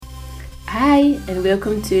Hi, and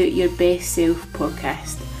welcome to Your Best Self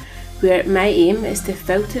podcast, where my aim is to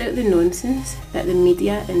filter out the nonsense that the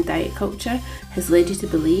media and diet culture has led you to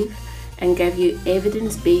believe and give you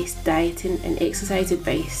evidence-based dieting and exercise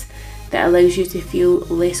advice that allows you to feel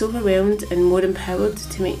less overwhelmed and more empowered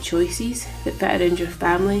to make choices that fit around your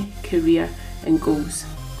family, career and goals.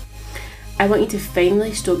 I want you to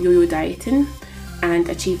finally stop yo-yo dieting and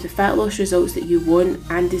achieve the fat loss results that you want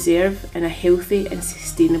and deserve in a healthy and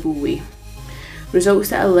sustainable way. Results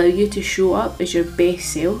that allow you to show up as your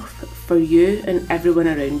best self for you and everyone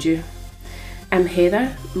around you. I'm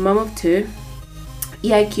Heather, mum of two,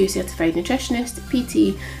 EIQ certified nutritionist,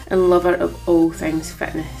 PT and lover of all things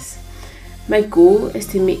fitness. My goal is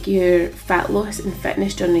to make your fat loss and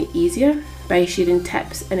fitness journey easier by sharing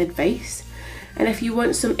tips and advice. And if you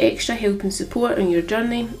want some extra help and support on your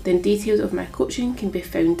journey, then details of my coaching can be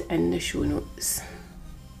found in the show notes.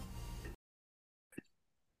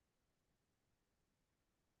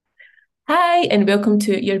 Hi, and welcome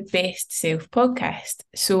to Your Best Self podcast.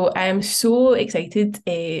 So I am so excited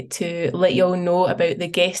to let you all know about the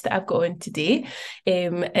guest that I've got on today.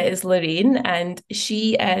 It is Lorraine, and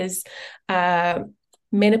she is a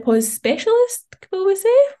menopause specialist, will we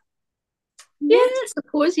say? Yeah, I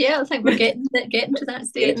suppose. Yeah, I think we're getting to that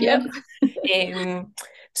stage. Yeah.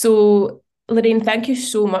 So Lorraine, thank you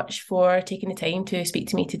so much for taking the time to speak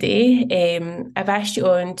to me today. I've asked you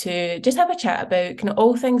on to just have a chat about kind of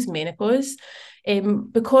all things menopause,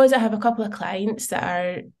 because I have a couple of clients that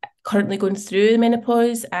are currently going through the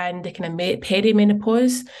menopause and the kind of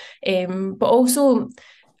perimenopause, but also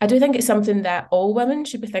I do think it's something that all women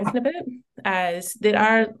should be thinking about, as there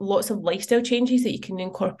are lots of lifestyle changes that you can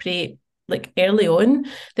incorporate like early on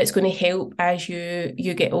that's going to help as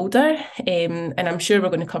you get older, and I'm sure we're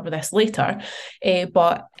going to cover this later,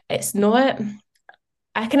 but it's not,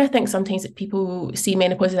 I kind of think sometimes that people see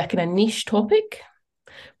menopause as a kind of niche topic,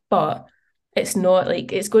 but it's not.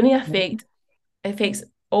 Like, it's going to affects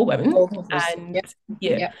all women, All of us. and Yeah.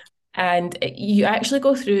 yeah, Yeah. and you actually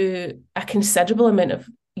go through a considerable amount of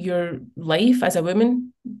your life as a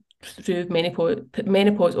woman through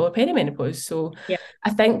menopause or perimenopause. So Yeah.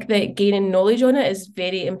 I think that gaining knowledge on it is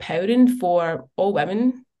very empowering for all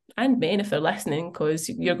women and men if they're listening, because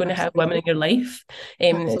you're going to have women in Absolutely. your life.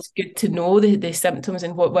 Absolutely. It's good to know the symptoms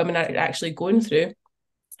and what women are actually going through,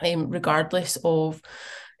 regardless of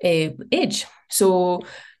age. So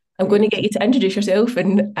I'm going to get you to introduce yourself,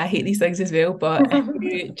 and I hate these things as well, but if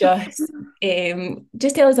you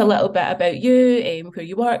just tell us a little bit about you, who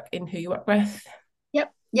you work and who you work with.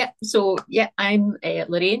 Yep. Yep. So yeah, I'm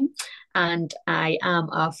Lorraine, and I am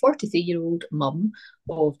a 43-year-old mum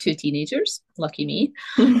of two teenagers. Lucky me.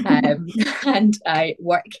 And I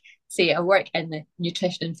work in the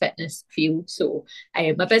nutrition and fitness field. So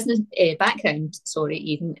my business background, sorry,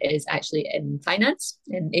 Eden, is actually in finance,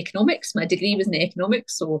 in economics. My degree was in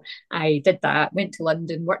economics, so I did that. Went to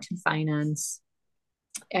London, worked in finance.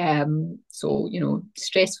 So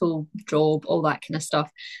stressful job, all that kind of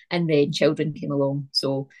stuff, and then children came along.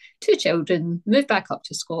 So two children, moved back up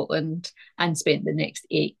to Scotland, and spent the next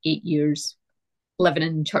eight years living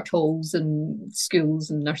in church halls and schools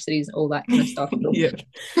and nurseries and all that kind of stuff. Yeah.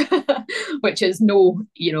 Which is no,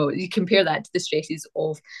 you compare that to the stresses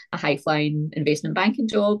of a high flying investment banking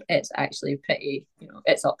job, it's actually pretty,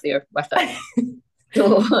 it's up there with it.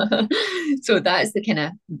 So, so that's the kind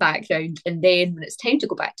of background. And then when it's time to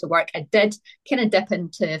go back to work, I did kind of dip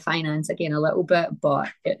into finance again a little bit, but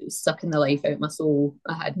it was sucking the life out of my soul.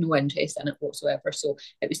 I had no interest in it whatsoever. So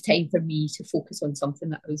it was time for me to focus on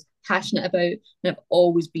something that I was passionate about. And I've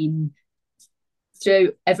always been,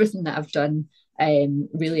 throughout everything that I've done,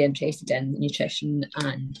 really interested in nutrition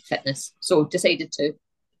and fitness. So decided to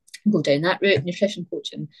go down that route, nutrition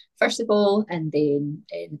coaching first of all, and then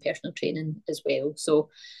in personal training as well. So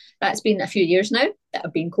that's been a few years now that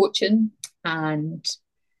I've been coaching, and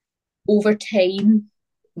over time,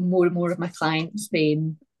 more and more of my clients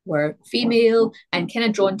then were female and kind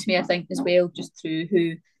of drawn to me, I think, as well, just through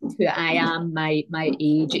who I am, my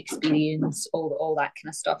age, experience, all that kind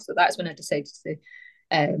of stuff. So that's when I decided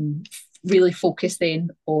to really focus then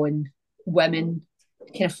on women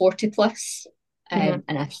kind of 40 plus. And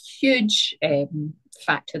a huge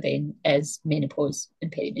factor then is menopause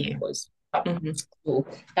and perimenopause. Mm-hmm. So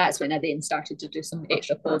that's when I then started to do some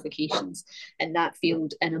extra qualifications in that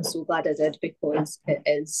field. And I'm so glad I did, because it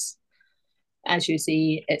is, as you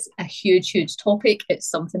say, it's a huge, huge topic. It's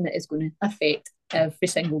something that is going to affect every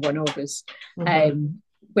single one of us.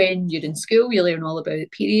 When you're in school, you learn all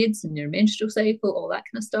about periods and your menstrual cycle, all that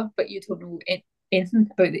kind of stuff, but you don't know anything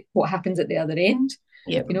about what happens at the other end.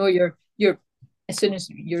 Yep. You're as soon as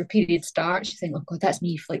your period starts, you think, oh God, that's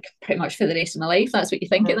me for like pretty much for the rest of my life. That's what you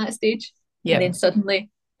think at that stage. And Yeah. then suddenly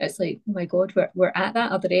it's like, oh my God, we're at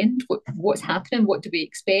that other end. What's happening? What do we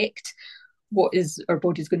expect? What is our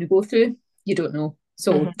body's going to go through? You don't know.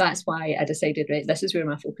 So that's why I decided, right, this is where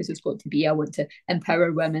my focus has got to be. I want to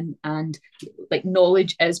empower women, and like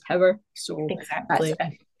knowledge is power. So that's Exactly.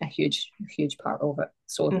 a huge part of it.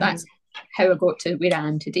 So that's how I got to where I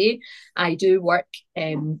am today. I do work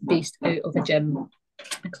based out of a gym,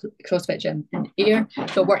 a CrossFit gym in Ayr.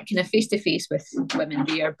 So I work kind of face to face with women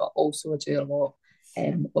there, but also I do a lot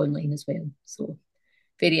online as well. So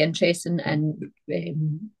very interesting. And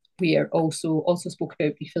we are also spoke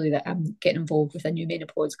about briefly that I'm getting involved with a new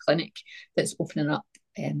menopause clinic that's opening up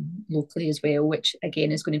locally as well, which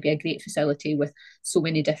again is going to be a great facility with so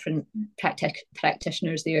many different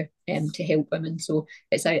practitioners there to help women. So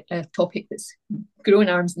it's a topic that's growing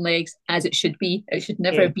arms and legs, as it should be. It should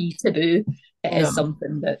never be taboo. It is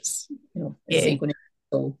something that's, it's going to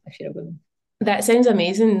solve if you're a woman. That sounds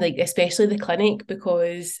amazing, like especially the clinic,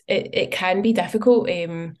 because it can be difficult.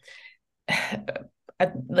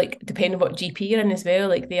 Like depending on what GP you're in as well,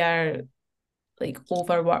 like they are like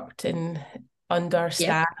overworked and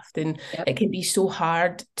understaffed, and it can be so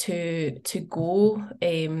hard to go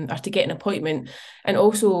or to get an appointment. And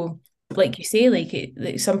also, like you say,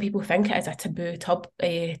 like some people think it is a taboo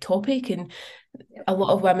topic, and a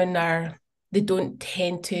lot of women they don't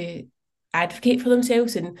tend to advocate for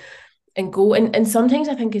themselves and go, and sometimes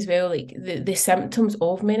I think as well, like the symptoms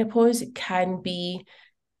of menopause can be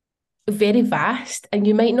very vast, and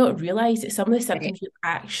you might not realize that some of the symptoms you've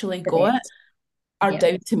actually got are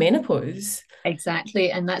down to menopause.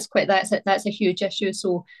 Exactly, and that's a huge issue.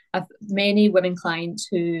 So I've many women clients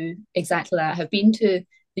who exactly that have been to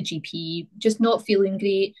the GP, just not feeling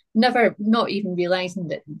great, not even realizing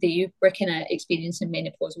that they were kind of experiencing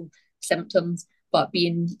menopausal symptoms, but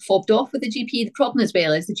being fobbed off with the GP. The problem as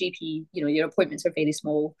well is the GP, your appointments are very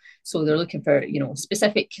small, so they're looking for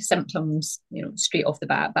specific symptoms, straight off the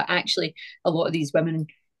bat. But actually, a lot of these women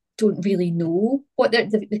don't really know what they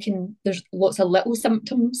can. There's lots of little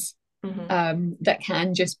symptoms that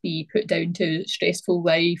can just be put down to stressful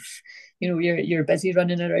life. You're busy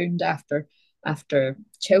running around after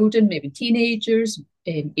children, maybe teenagers,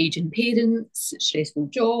 aging parents, stressful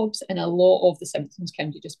jobs, and a lot of the symptoms can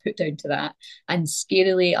be just put down to that. And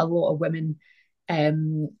scarily, a lot of women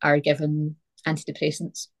are given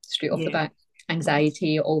antidepressants straight off the bat,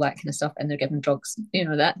 anxiety, all that kind of stuff, and they're given drugs.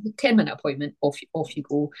 That 10-minute appointment, off you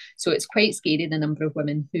go. So it's quite scary, the number of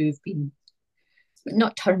women who've been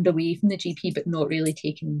not turned away from the GP, but not really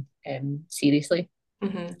taken seriously,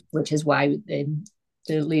 which is why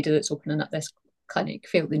the lady that's opening up this clinic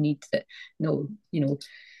felt the need that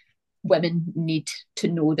women need to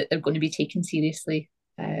know that they're going to be taken seriously,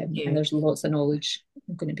 and there's lots of knowledge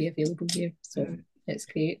going to be available here. So it's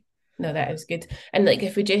great. No, that is good. And like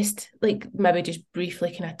if we just maybe just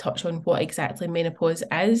briefly kind of touch on what exactly menopause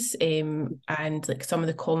is, and like some of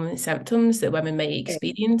the common symptoms that women might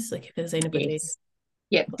experience, like if there's anybody.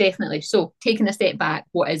 Yeah, definitely. So taking a step back,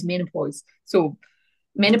 what is menopause? So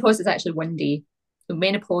menopause is actually one day. So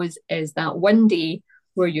menopause is that one day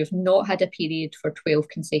where you've not had a period for 12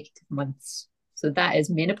 consecutive months. So that is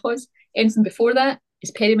menopause. Anything before that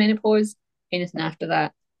is perimenopause. Anything after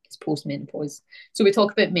that is postmenopause. So we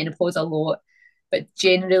talk about menopause a lot, but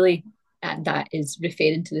generally that is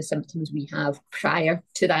referring to the symptoms we have prior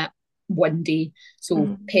to that one day.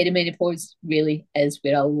 So perimenopause really is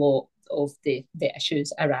where a lot of the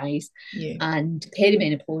issues arise. And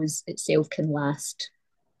perimenopause itself can last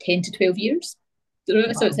 10 to 12 years. So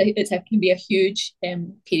it can be a huge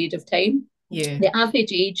period of time. The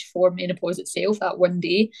average age for menopause itself, that one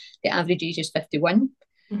day, the average age is 51.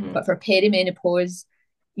 But for perimenopause,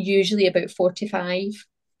 usually about 45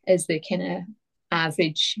 is the kind of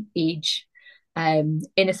average age.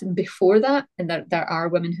 Anything before that, and there are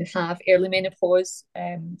women who have early menopause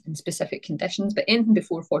in specific conditions, but anything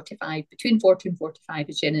before 45, between 40 and 45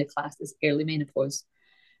 is generally classed as early menopause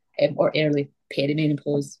or early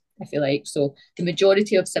perimenopause, if you like. So the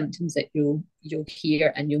majority of symptoms that you'll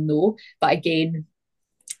hear and you'll know, but again,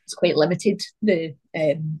 it's quite limited, the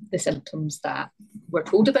symptoms that we're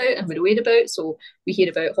told about and we're aware about. So we hear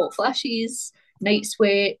about hot flashes, night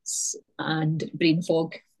sweats, and brain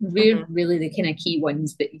fog. We're really the kind of key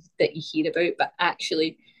ones that you hear about, but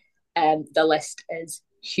actually the list is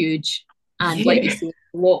huge. And like you say,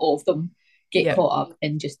 a lot of them get caught up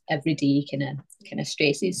in just everyday kind of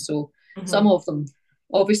stresses. So some of them,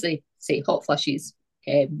 obviously, say hot flushes,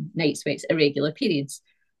 night sweats, irregular periods,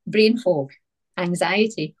 brain fog,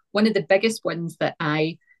 anxiety. One of the biggest ones that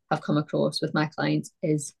I have come across with my clients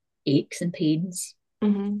is aches and pains,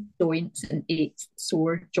 joints and aches,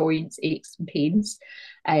 sore joints, aches and pains.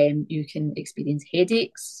 You can experience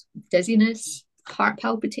headaches, dizziness, heart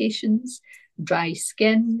palpitations, dry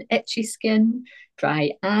skin, itchy skin,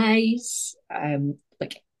 dry eyes,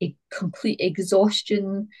 like a complete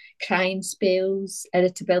exhaustion, crying spells,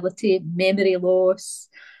 irritability, memory loss,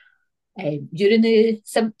 urinary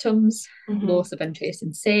symptoms, loss of interest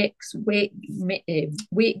in sex, weight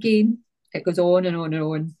gain. It goes on and on and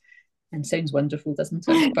on, and sounds wonderful, doesn't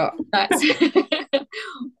it? But that's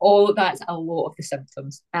that's a lot of the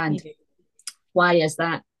symptoms. And why is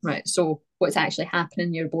that? Right. So what's actually happening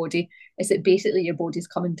in your body is that basically your body's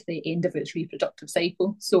coming to the end of its reproductive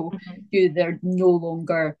cycle. So they're no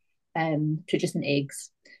longer producing eggs.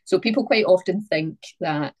 So people quite often think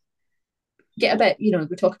that, get a bit,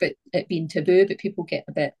 we talk about it being taboo, but people get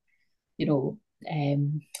a bit,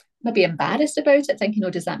 maybe embarrassed about it, thinking, oh,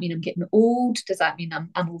 does that mean I'm getting old? Does that mean I'm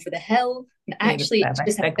over the hill? And actually, it's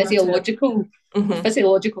just a physiological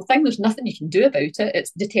thing. There's nothing you can do about it.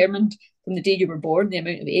 It's determined from the day you were born, the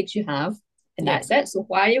amount of eggs you have, and that's it. So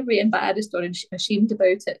why are we embarrassed or ashamed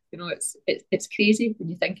about it? It's crazy when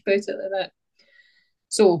you think about it like that.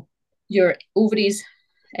 So your ovaries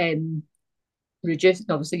reduce,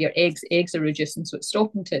 obviously your eggs are reducing, so it's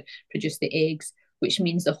stopping to produce the eggs, which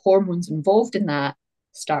means the hormones involved in that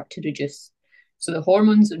start to reduce. So the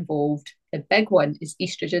hormones involved, the big one is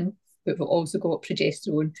estrogen, but we've also got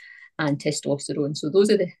progesterone and testosterone. So those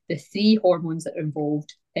are the three hormones that are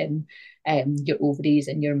involved in your ovaries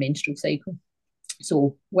and your menstrual cycle.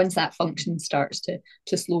 So once that function starts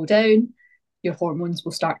to slow down, your hormones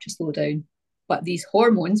will start to slow down. But these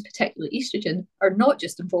hormones, particularly estrogen, are not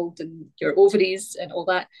just involved in your ovaries and all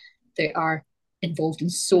that. They are involved in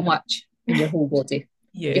so much in your whole body.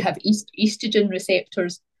 You have estrogen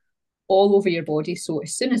receptors all over your body. So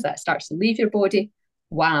as soon as that starts to leave your body,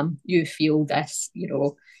 wham, you feel this,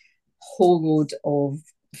 whole load of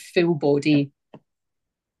full body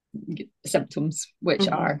symptoms, which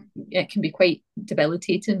it can be quite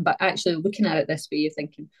debilitating. But actually looking at it this way, you're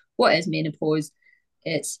thinking, what is menopause?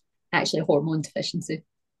 It's actually a hormone deficiency,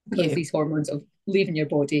 because these hormones are leaving your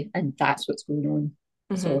body, and that's what's going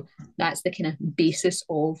on. So that's the kind of basis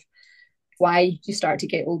of why you start to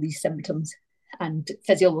get all these symptoms, and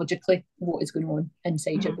physiologically what is going on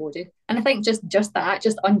inside your body. And I think just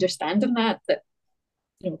understanding that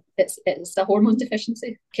it's a hormone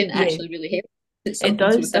deficiency can actually really help. It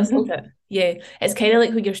does, doesn't it? Yeah, it's kind of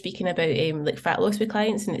like when you're speaking about like fat loss with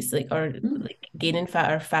clients, and it's like, or like gaining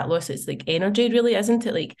fat or fat loss, it's like energy, really, isn't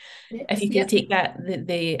it? Like if you can take that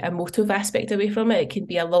the emotive aspect away from it, it can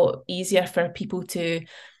be a lot easier for people to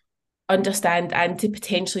understand and to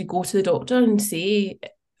potentially go to the doctor and say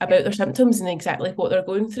about their symptoms and exactly what they're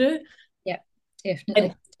going through. Yeah,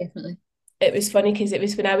 definitely. It was funny because it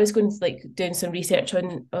was when I was going to like doing some research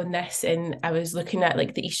on this, and I was looking at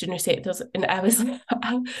like the estrogen receptors, and I was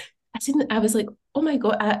I was like, oh my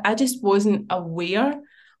God, I just wasn't aware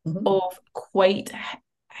of quite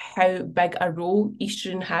how big a role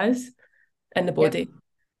estrogen has in the body.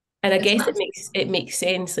 And I guess it makes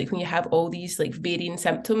sense, like when you have all these like varying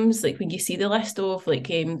symptoms, like when you see the list of like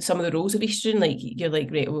some of the roles of estrogen, like you're like,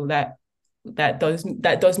 right, well that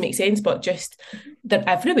does make sense, but just they're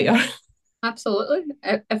everywhere. Absolutely,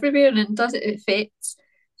 everywhere, and it affects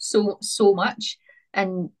so much,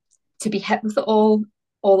 and to be hit with it all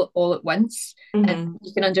at once, and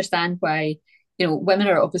you can understand why women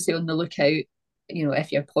are obviously on the lookout.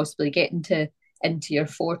 If you're possibly getting into your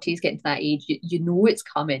 40s, getting to that age, you know it's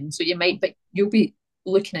coming, so you'll be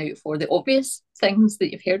looking out for the obvious things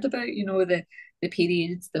that you've heard about. The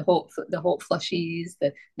periods, the hot flushes,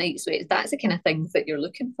 the night sweats. That's the kind of things that you're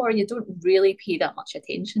looking for. You don't really pay that much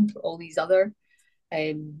attention to all these other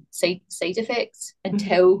side effects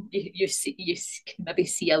until you can maybe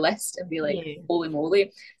see a list and be like, holy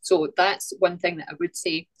moly. So that's one thing that I would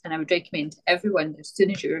say, and I would recommend to everyone, as soon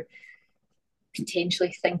as you're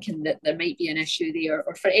potentially thinking that there might be an issue there,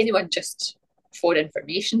 or for anyone just for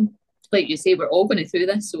information, like you say, we're all going through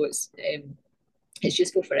this, so it's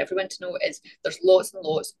useful for everyone to know, is there's lots and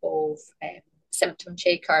lots of symptom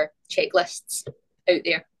checklists out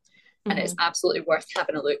there, and it's absolutely worth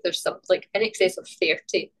having a look. There's something like in excess of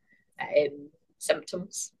 30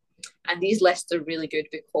 symptoms, and these lists are really good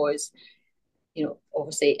because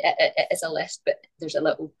obviously it is a list, but there's a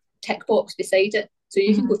little tick box beside it, so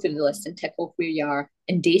you can go through the list and tick off where you are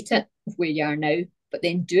and date it of where you are now, but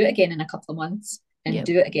then do it again in a couple of months, and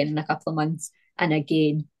do it again in a couple of months, and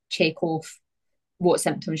again check off what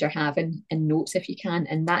symptoms you're having in notes if you can.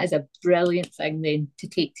 And that is a brilliant thing then to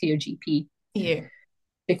take to your GP,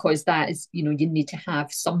 because that is, you need to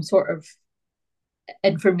have some sort of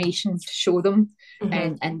information to show them,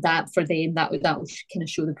 Mm-hmm. and that for them that will kind of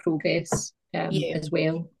show the progress Yeah. as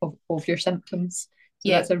well of your symptoms. So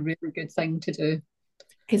Yeah. that's a really good thing to do.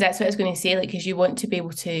 Because that's what I was going to say, like, because you want to be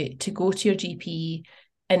able to go to your GP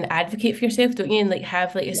and advocate for yourself, don't you? And like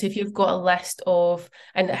have like, so if you've got a list of,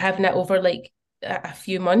 and having it over like a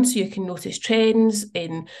few months, so you can notice trends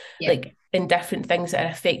in Yeah. like in different things that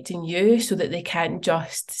are affecting you, so that they can't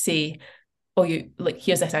just say, oh, you like,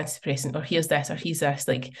 here's this antidepressant, or here's this, or here's this,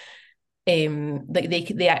 like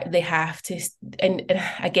they have to, and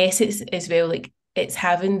I guess it's as well, like it's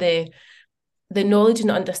having the knowledge and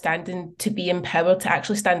understanding to be empowered to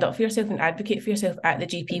actually stand up for yourself and advocate for yourself at the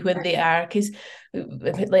GP when they are, because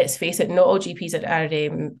let's face it, not all GPs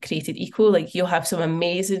are created equal. Like you'll have some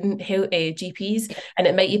amazing GPs, Yeah. and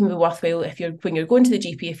it might even be worthwhile if you're when you're going to the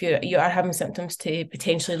GP, if you are having symptoms, to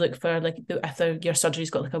potentially look for like if your surgery's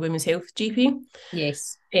got like a women's health GP.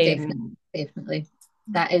 Yes, definitely.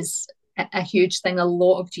 That is a huge thing. A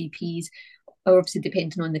lot of GPs are obviously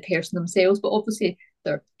depending on the person themselves, but obviously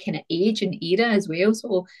their kind of age and era as well.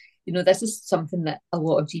 So, this is something that a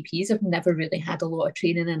lot of GPs have never really had a lot of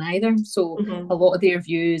training in either. So Mm-hmm. a lot of their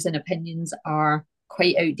views and opinions are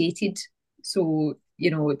quite outdated. So,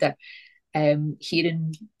 that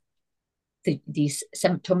hearing these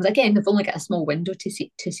symptoms, again, they've only got a small window to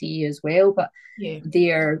see as well, but Yeah.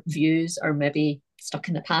 their views are maybe stuck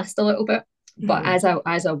in the past a little bit. But Mm-hmm.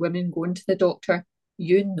 as a woman going to the doctor,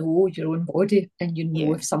 you know your own body and you know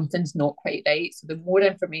Yeah. if something's not quite right. So the more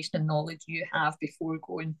information and knowledge you have before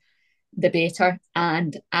going, the better.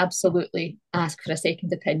 And absolutely ask for a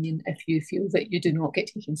second opinion if you feel that you do not get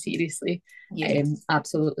taken seriously. Yeah.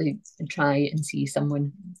 Absolutely try and see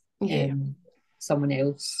Yeah. someone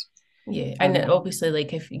else. Yeah, and Um, obviously,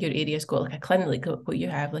 like if your area's got like a clinic, like what you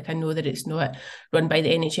have, like I know that it's not run by the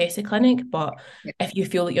NHS, a clinic, but yeah, if you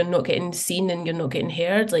feel that you're not getting seen and you're not getting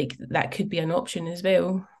heard, like that could be an option as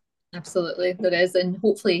well. absolutely, there is, and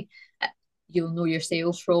hopefully you'll know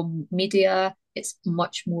yourself from media. It's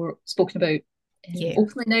much more spoken about Yeah,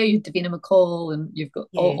 openly now. You've Davina McCall, and you've got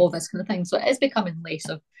yeah, all this kind of thing. So it is becoming less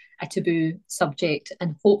of a taboo subject,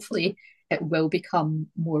 and hopefully it will become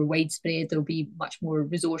more widespread. There'll be much more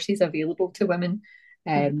resources available to women.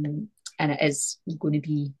 And it is going to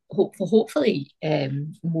be hopefully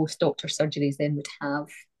most doctor surgeries then would have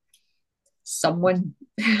someone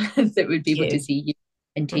that would be able yeah. to see you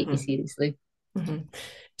and take you Mm-hmm. seriously. Mm-hmm.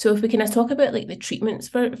 So if we can talk about like the treatments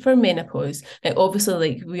for menopause, like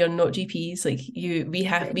obviously like we are not GPs, like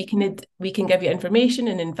we can give you information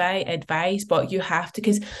and advise, but you have to,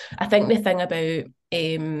 because I think the thing about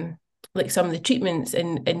like some of the treatments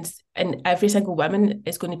and every single woman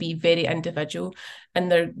is going to be very individual,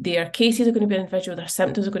 and their cases are going to be individual, their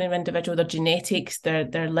symptoms are going to be individual, their genetics,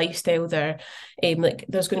 their lifestyle, their like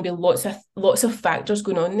there's going to be lots of factors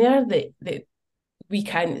going on there that we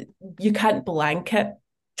can you can't blanket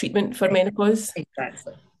treatment for menopause.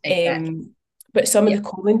 Exactly. Exactly. Um, but some of Yeah. the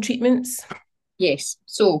common treatments, Yes.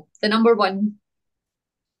 So the number one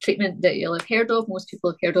treatment that you'll have heard of, most people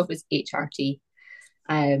have heard of, is HRT,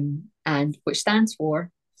 and which stands for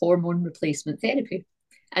hormone replacement therapy.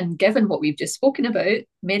 And given what we've just spoken about, yeah,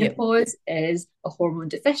 menopause is a hormone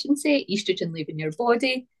deficiency, estrogen leaving your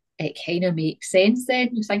body. It kind of makes sense then.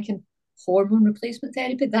 You're thinking hormone replacement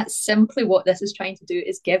therapy. That's simply what this is trying to do,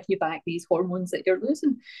 is give you back these hormones that you're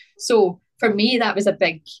losing. So for me, that was a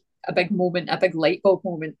big moment, a big light bulb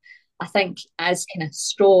moment. I think as kind of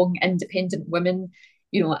strong, independent women,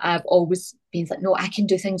 I've always been like, no, I can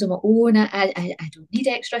do things on my own. I don't need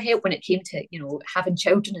extra help. When it came to, having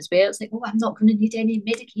children as well, it's like, oh, I'm not going to need any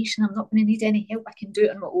medication. I'm not going to need any help. I can do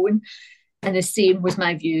it on my own. And the same was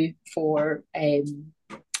my view for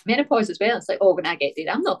menopause as well. It's like, oh, when I get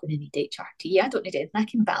there, I'm not going to need HRT. I don't need anything. I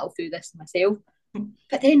can battle through this myself.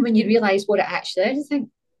 But then when you realise what it actually is, you think,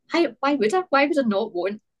 why would I? Why would I not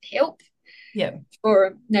want help? yeah,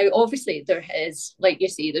 For now, obviously there is, like you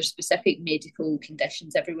say, there's specific medical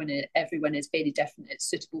conditions. Everyone is very different. It's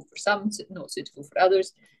suitable for some, not suitable for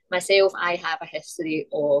others. Myself, I have a history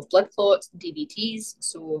of blood clots and DVTs,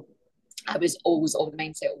 so I was always of the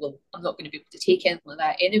mindset, well, I'm not going to be able to take anything like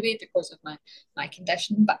that anyway because of my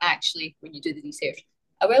condition. But actually, when you do the research,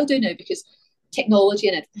 I will do now, because technology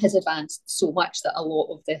and it has advanced so much that a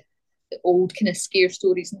lot of the old kind of scare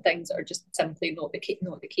stories and things are just simply not the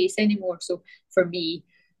case anymore. So for me,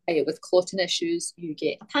 with clotting issues, you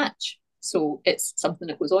get a patch. So it's something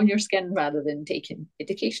that goes on your skin rather than taking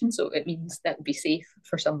medication. So it means that will be safe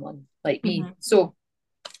for someone like me. mm-hmm. So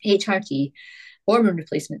HRT, hormone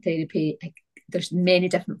replacement therapy, there's many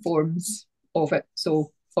different forms of it.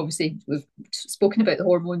 So obviously we've spoken about the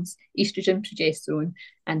hormones, estrogen, progesterone,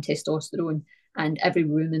 and testosterone. and every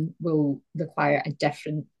woman will require a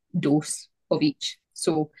different dose of each.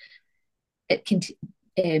 So it can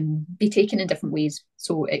be taken in different ways.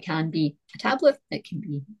 So it can be a tablet, it can be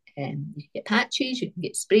you can get patches, you can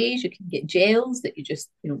get sprays, you can get gels that you just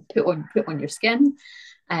put on your skin.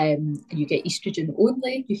 You get estrogen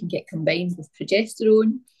only, you can get combined with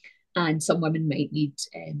progesterone, and some women might need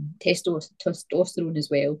testosterone as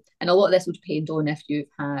well. And a lot of this will depend on if you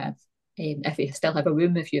still have a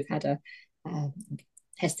womb, if you've had a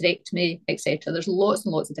hysterectomy, etc. There's lots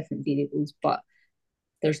and lots of different variables, but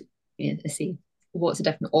there's, I say, lots of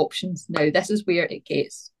different options. Now, this is where it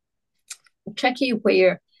gets tricky,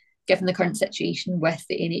 where given the current situation with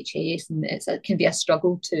the NHS, and it can be a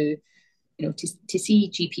struggle to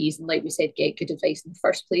see GPs and, like we said, get good advice in the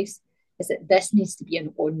first place, is that this needs to be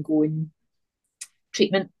an ongoing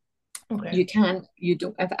treatment. Okay.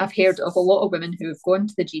 I've heard of a lot of women who have gone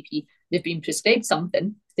to the GP, they've been prescribed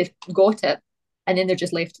something, they've got it, and then they're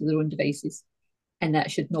just left to their own devices. And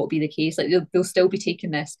that should not be the case. Like they'll still be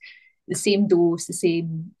taking the same dose, the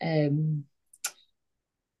same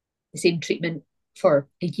treatment for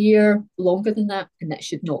a year, longer than that, and that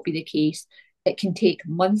should not be the case. It can take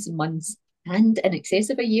months and months, and in excess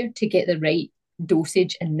of a year, to get the right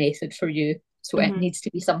dosage and method for you. So it needs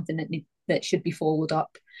to be something that should be followed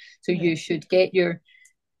up. So you should get your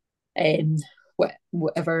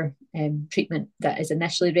whatever treatment that is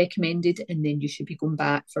initially recommended, and then you should be going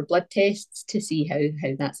back for blood tests to see how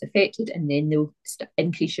that's affected, and then they'll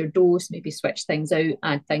increase your dose, maybe switch things out,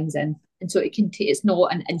 add things in. And so it's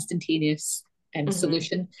not an instantaneous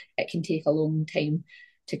solution. It can take a long time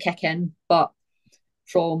to kick in, but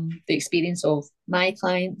from the experience of my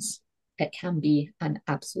clients, it can be an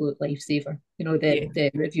absolute lifesaver.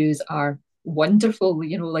 The reviews are wonderful.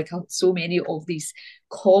 Like so many of these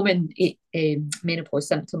common menopause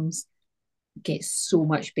symptoms get so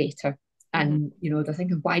much better. And they're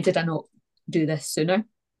thinking, why did I not do this sooner?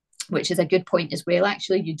 Which is a good point as well.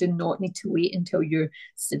 Actually, you do not need to wait until your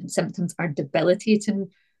symptoms are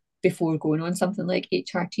debilitating before going on something like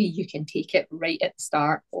HRT. You can take it right at the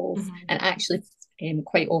start of, and actually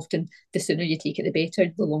quite often the sooner you take it the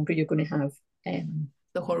better, the longer you're going to have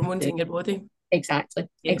the hormones in your body. Exactly.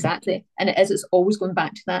 And it's always going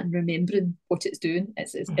back to that and remembering what it's doing.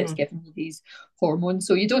 It's giving you these hormones.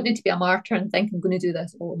 So you don't need to be a martyr and think, I'm going to do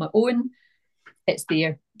this all on my own. It's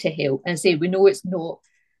there to help. And we know it's not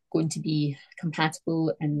going to be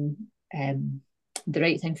compatible and the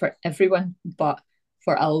right thing for everyone, but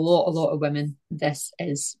for a lot of women, this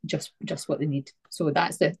is just what they need. So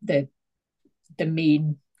that's the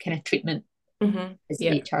main kind of treatment is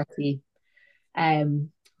HRT.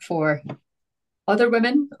 For other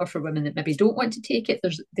women, or for women that maybe don't want to take it,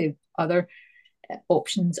 there's the other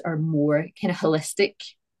options are more kind of holistic.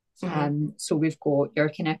 So we've got your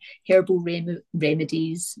kind of herbal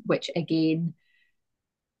remedies, which again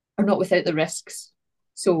are not without the risks.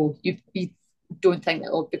 So you don't think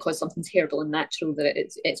that because something's herbal and natural that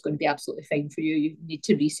it's going to be absolutely fine for you. You need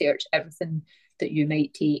to research everything that you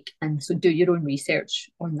might take, and so do your own research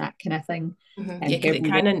on that kind of thing. Because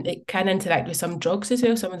it can interact with some drugs as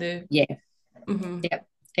well. Some of the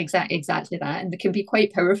exactly that, and they can be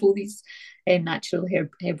quite powerful, these natural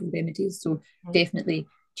herbal remedies. So definitely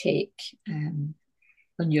check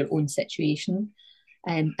on your own situation,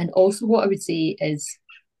 and also what I would say is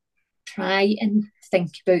try and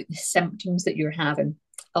think about the symptoms that you're having.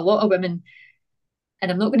 A lot of women,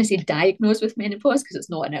 and I'm not going to say diagnosed with menopause because it's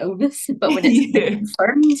not an illness, but when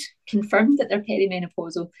it's confirmed that they're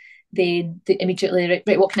perimenopausal, then they immediately,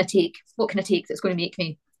 right, what can I take? What can I take that's going to make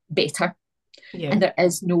me better? Yeah. And there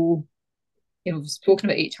is no, we've spoken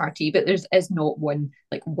about HRT, but there is not one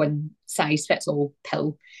size fits all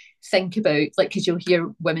pill. Think about, because you'll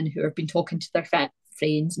hear women who have been talking to their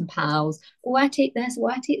friends and pals, I take this,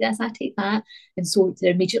 I take this, I take that. And so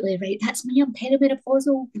they're immediately, right, that's me, I'm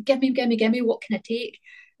perimenopausal, give me, what can I take?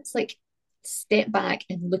 It's like, step back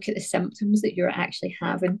and look at the symptoms that you're actually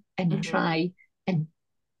having and try and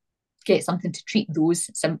get something to treat those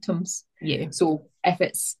symptoms. Yeah. So if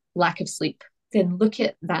it's lack of sleep, then look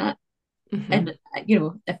at that. And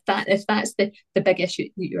if that's the big issue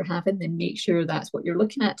that you're having, then make sure that's what you're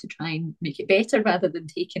looking at to try and make it better, rather than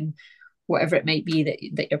taking whatever it might be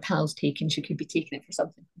that your pal's taking. She could be taking it for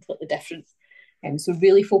something completely different. So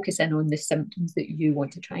really focus in on the symptoms that you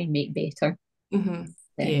want to try and make better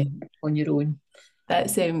on your own.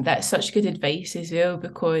 That's such good advice as well,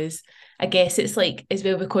 because I guess it's like as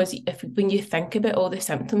well, because when you think about all the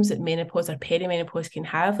symptoms that menopause or perimenopause can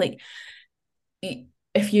have, like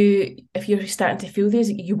if you're starting to feel these,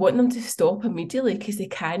 you want them to stop immediately, because they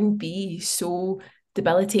can be so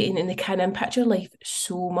debilitating, and they can impact your life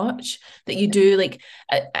so much that you do, like,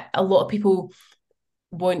 a lot of people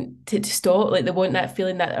want it to stop, like they want that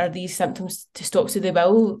feeling that are these symptoms to stop, so they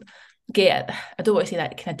will get, I don't want to say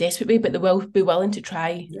that kind of desperate way, but they will be willing to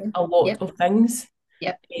try Yeah. a lot Yep. of things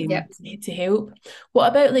Yep. Yep. to help. What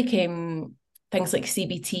about like things like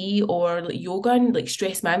CBT or like yoga and like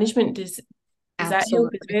stress management? Does that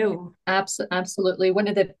help as Absolutely. well? Absolutely. One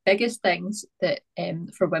of the biggest things that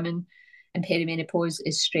for women in perimenopause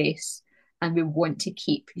is stress. And we want to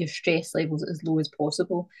keep your stress levels as low as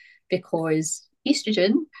possible, because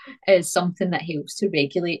estrogen is something that helps to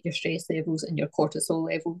regulate your stress levels and your cortisol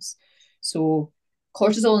levels. So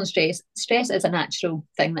cortisol and stress is a natural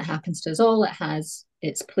thing that happens to us all. It has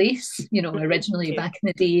its place. Originally Yeah. back in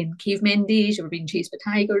the day, in cavemen days, you were being chased by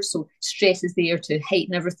tigers. So stress is there to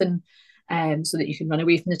heighten everything, so that you can run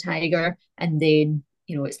away from the tiger. And then,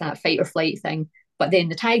 it's that fight or flight thing. But then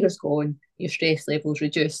the tiger's gone, your stress levels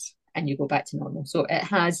reduce, and you go back to normal. So it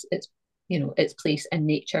has its place in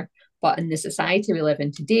nature. But in the society we live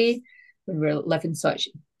in today, when we're living such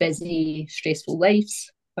busy, stressful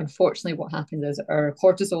lives, unfortunately, what happens is our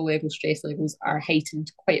cortisol levels, stress levels are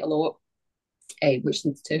heightened quite a lot, which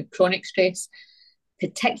leads to chronic stress,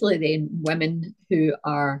 particularly then women who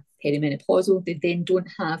are perimenopausal. They then don't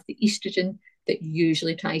have the estrogen that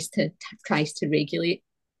usually tries to regulate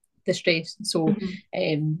the stress. So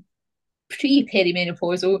Mhm.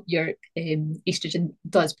 pre-perimenopausal, your estrogen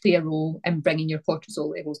does play a role in bringing your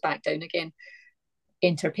cortisol levels back down again.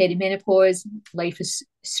 Enter perimenopause, life is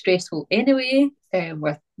stressful anyway,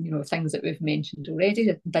 with things that we've mentioned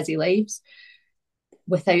already, busy lives.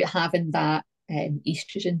 Without having that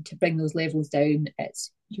estrogen to bring those levels down,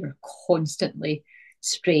 you're constantly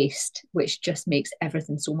stressed, which just makes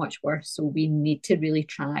everything so much worse. So we need to really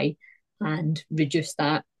try and reduce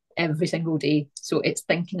that every single day. So it's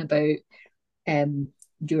thinking about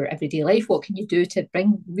your everyday life. What can you do to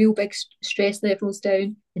bring real big stress levels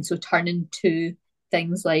down? And so turning to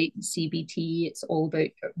things like CBT, it's all about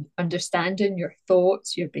understanding your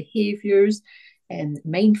thoughts, your behaviors, and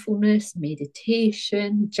mindfulness,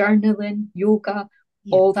 meditation, journaling, yoga,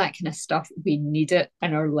 Yeah. all that kind of stuff. We need it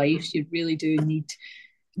in our lives. You really do need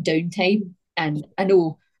downtime. And I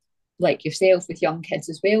know, like yourself with young kids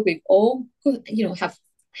as well, we all have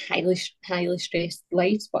highly stressed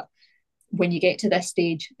lives. But when you get to this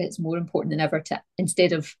stage, it's more important than ever to,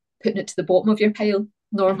 instead of putting it to the bottom of your pile.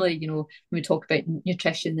 Normally, when we talk about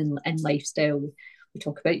nutrition and lifestyle, we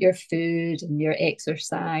talk about your food and your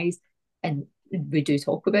exercise, and we do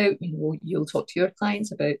talk about, you'll talk to your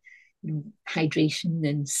clients about, hydration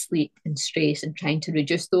and sleep and stress and trying to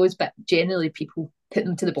reduce those. But generally, people put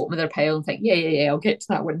them to the bottom of their pile and think, yeah, I'll get to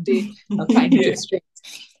that one day. I'll try and Yeah. reduce stress.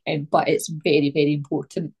 But it's very, very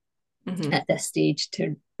important Mhm. at this stage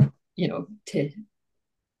to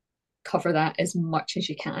cover that as much as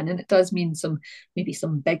you can. And it does mean maybe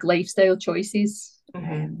some big lifestyle choices,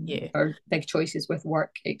 Yeah. or big choices with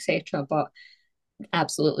work, etc. But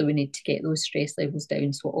absolutely, we need to get those stress levels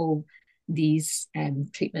down. So all these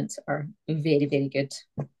treatments are very, very good,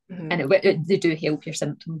 and Mhm. they do help your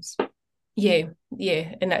symptoms. Yeah,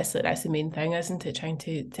 yeah, and that's the main thing, isn't it? Trying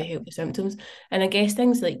to help the symptoms, and I guess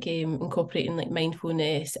things like incorporating like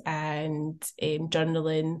mindfulness and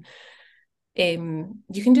journaling.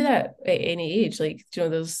 You can do that at any age. Like,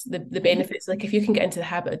 there's the Mm-hmm. benefits. Like, if you can get into the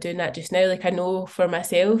habit of doing that just now, like I know for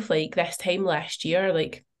myself, like this time last year,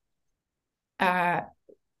 like uh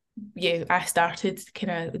yeah, I started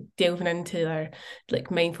kind of delving into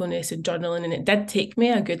like mindfulness and journaling, and it did take me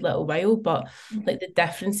a good little while, but like the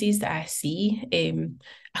differences that I see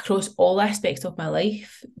across all aspects of my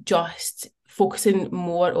life, just focusing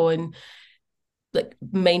more on like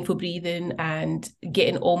mindful breathing and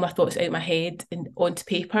getting all my thoughts out of my head and onto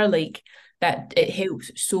paper, like that, it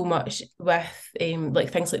helps so much with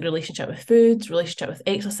like things like relationship with food, relationship with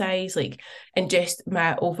exercise, like, and just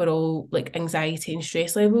my overall like anxiety and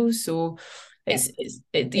stress levels. So Yeah, you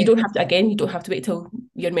yeah, don't have to, again, you don't have to wait till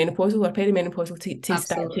you're menopausal or perimenopausal to start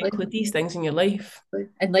to absolutely. include these things in your life.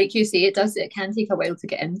 And like you say, it can take a while to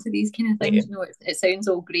get into these kind of Yeah. things. It sounds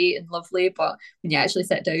all great and lovely, but when you actually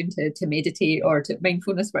sit down to meditate or to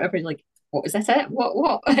mindfulness, whatever, you're like, what was this it?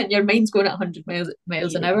 What? And your mind's going at 100 miles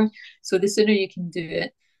an Yeah. hour. So the sooner you can do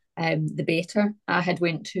it, the better. I had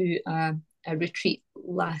went to a retreat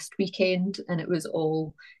last weekend, and it was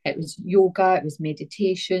yoga, it was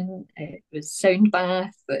meditation, it was sound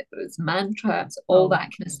bath, it was mantra, it was all Oh, that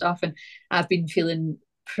kind of stuff. And I've been feeling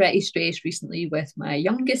pretty stressed recently with my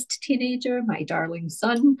youngest teenager, my darling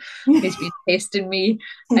son, who's been testing me.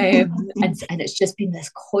 And it's just been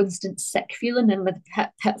this constant sick feeling in the pit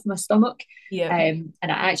of my stomach. Yeah. And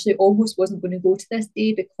I actually almost wasn't going to go to this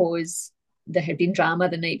day because there had been drama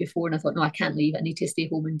the night before, and I thought, no, I can't leave. I need to stay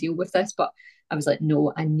home and deal with this. But I was like,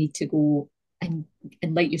 no, I need to go and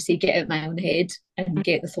like you say, get out my own head and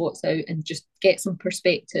get the thoughts out and just get some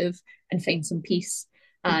perspective and find some peace.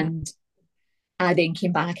 And I then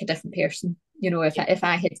came back a different person. If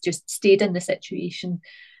I had just stayed in the situation,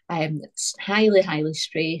 highly, highly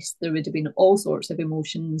stressed, there would have been all sorts of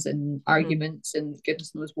emotions and arguments and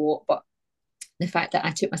goodness knows what. But the fact that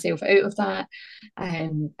I took myself out of that,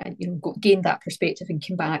 and gained that perspective and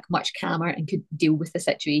came back much calmer and could deal with the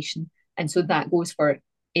situation. And so that goes for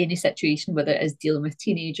any situation, whether it is dealing with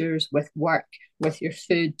teenagers, with work, with your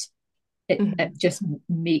food. It just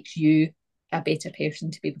makes you a better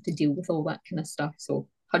person to be able to deal with all that kind of stuff. So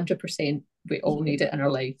 100%, we all need it in our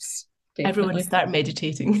lives. Definitely. Everyone start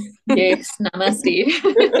meditating. Yes, namaste.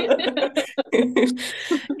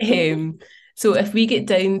 So if we get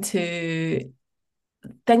down to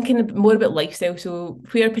thinking more about lifestyle, so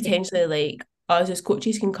where potentially like us as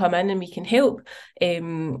coaches can come in and we can help,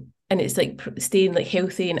 and it's like staying like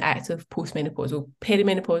healthy and active postmenopausal,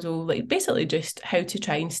 perimenopausal, like basically just how to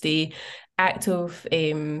try and stay active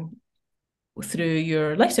through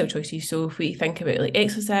your lifestyle choices. So if we think about like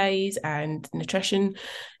exercise and nutrition,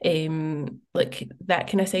 like that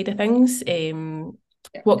kind of side of things,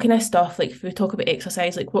 what kind of stuff, like if we talk about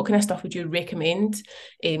exercise, like what kind of stuff would you recommend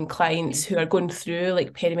clients who are going through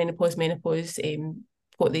like perimenopause, menopause,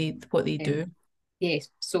 what they do? Yes,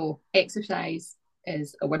 so exercise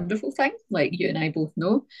is a wonderful thing, like you and I both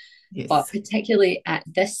know. Yes. But particularly at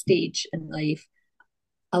this stage in life,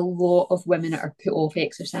 a lot of women are put off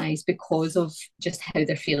exercise because of just how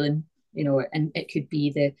they're feeling, and it could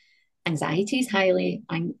be the anxieties, highly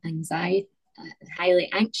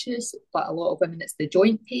anxious, but a lot of women, it's the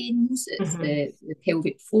joint pains, it's the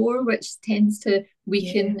pelvic floor, which tends to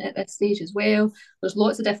weaken at this stage as well. There's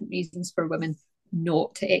lots of different reasons for women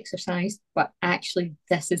not to exercise, but actually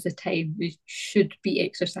this is the time we should be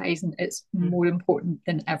exercising. It's more important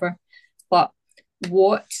than ever. But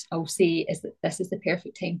what I'll say is that this is the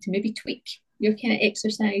perfect time to maybe tweak your kind of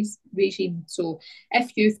exercise regime. So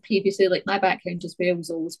if you've previously, like my background as well, was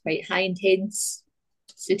always quite high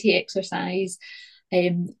intensity exercise.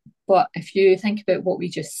 But if you think about what we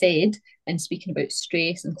just said and speaking about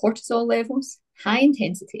stress and cortisol levels, high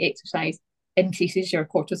intensity exercise increases your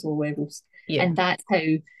cortisol levels. Yeah. And that's how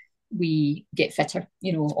we get fitter,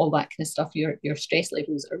 all that kind of stuff. Your stress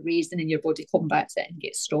levels are raised and then your body combats it and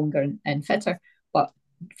gets stronger and fitter. But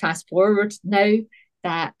fast forward now,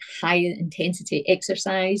 that high intensity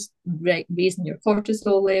exercise, raising your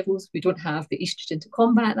cortisol levels, we don't have the estrogen to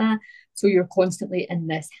combat that. So you're constantly in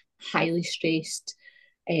this highly stressed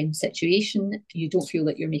situation. You don't feel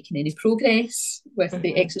that you're making any progress with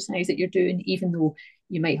the exercise that you're doing, even though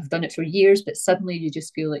you might have done it for years, but suddenly you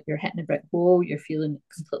just feel like you're hitting a brick wall, you're feeling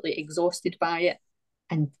completely exhausted by it.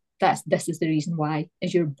 And this is the reason why,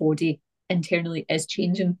 is your body internally is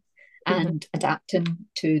changing and adapting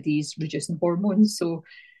to these reducing hormones. So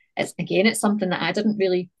it's something that I didn't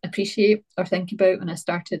really appreciate or think about when I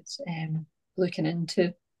started looking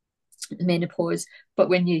into menopause. But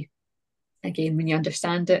when you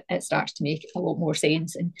understand it, it starts to make a lot more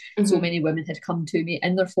sense. And so many women had come to me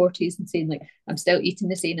in their 40s and saying, like, I'm still eating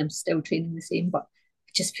the same, I'm still training the same, but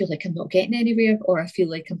I just feel like I'm not getting anywhere, or I feel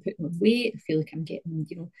like I'm putting on weight, I feel like I'm getting,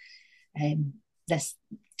 this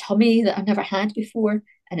tummy that I've never had before.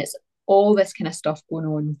 And it's all this kind of stuff going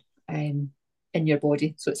on in your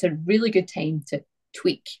body. So it's a really good time to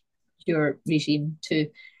tweak your regime to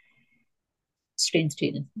strength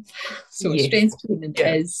training. So strength training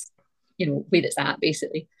is, where it's at,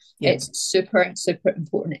 basically. It's super, super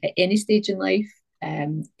important at any stage in life.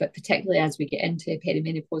 But particularly as we get into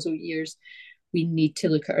perimenopausal years, we need to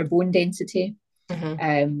look at our bone density.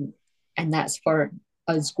 And that's for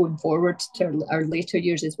us going forward to our later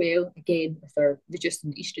years as well. Again, with our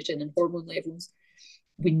reducing estrogen and hormone levels,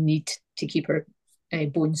 we need to keep our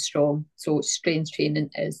bones strong. So strength training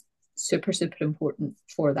is super, super important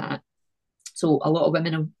for that. So a lot of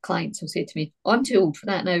women and clients will say to me, oh, I'm too old for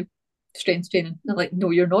that now, strength training. And I'm like, no,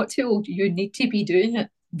 you're not too old. You need to be doing it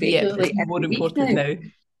regularly. It's more important now.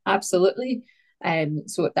 Absolutely.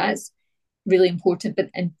 So that's really important.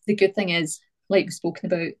 And the good thing is, like we've spoken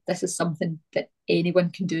about, this is something that anyone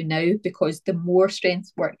can do now, because the more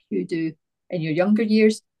strength work you do in your younger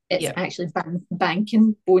years, it's actually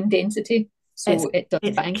banking bone density. So it does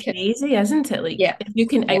It's bank it. crazy, isn't it? Like Yeah. if you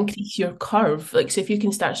can Yeah. increase your curve, like so if you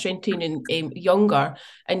can start strength training younger,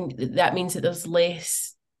 and that means that there's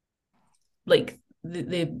less like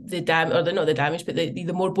the damage, or the not the damage, but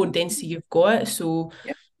the more bone density you've got, so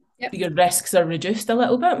Yep. Yep. your risks are reduced a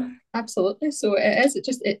little bit. Absolutely. So it is.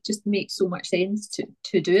 It just makes so much sense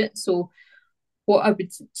to do it. So what I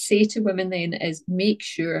would say to women then is make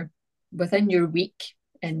sure within your week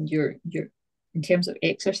and your in terms of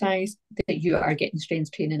exercise that you are getting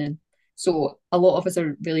strength training in. So a lot of us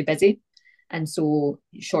are really busy and so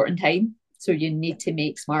short in time. So you need to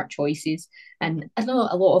make smart choices. And I know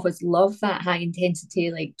a lot of us love that high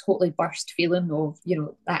intensity, like totally burst feeling of,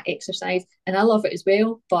 that exercise. And I love it as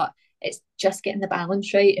well, but it's just getting the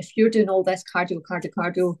balance right. If you're doing all this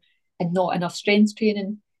cardio and not enough strength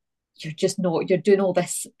training, you're doing all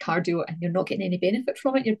this cardio and you're not getting any benefit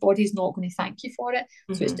from it. Your body's not going to thank you for it.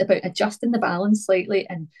 So it's about adjusting the balance slightly.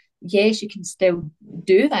 And yes, you can still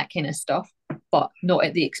do that kind of stuff, but not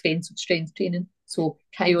at the expense of strength training. So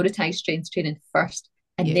prioritize strength training first.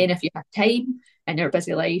 And then if you have time in your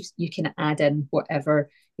busy lives, you can add in whatever,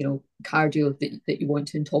 cardio that you want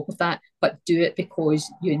to on top of that, but do it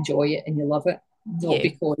because you enjoy it and you love it, not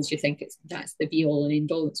because you think that's the be all and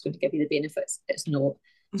end all that's going to give you the benefits. It's not.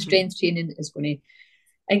 Strength training is going to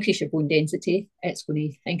increase your bone density. It's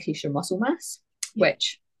going to increase your muscle mass,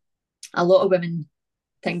 which a lot of women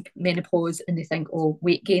think menopause and they think, oh,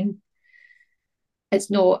 weight gain. It's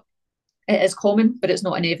not. It is common, but it's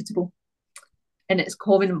not inevitable. And it's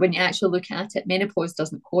common when you actually look at it. Menopause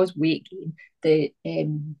doesn't cause weight gain. The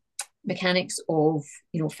mechanics of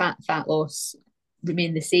fat loss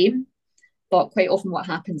remain the same. But quite often what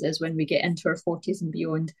happens is when we get into our 40s and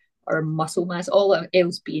beyond, our muscle mass, all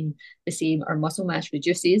else being the same, our muscle mass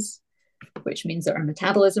reduces, which means that our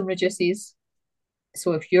metabolism reduces.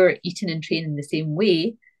 So if you're eating and training the same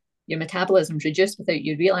way, your metabolism's reduced without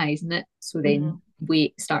you realizing it. So then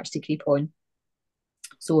weight starts to creep on.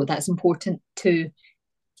 So that's important to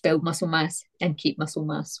build muscle mass and keep muscle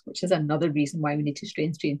mass, which is another reason why we need to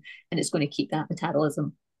strength train. And it's going to keep that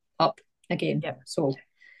metabolism up again. So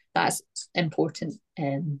that's important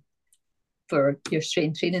for your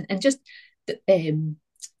strength training. And just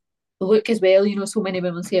look as well, so many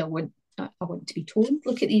women say, I want to be toned.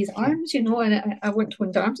 Look at these arms, and I want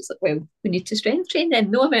toned arms. It's like, well, we need to strength train,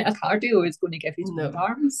 then no amount of cardio is going to give you toned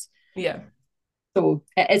arms. So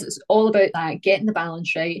it's all about that, getting the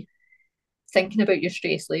balance right, thinking about your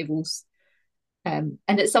stress levels. And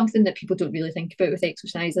it's something that people don't really think about with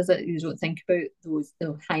exercise, is it? You don't think about those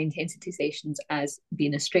high intensity sessions as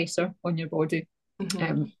being a stressor on your body.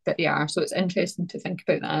 But they are. So it's interesting to think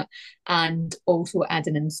about that. And also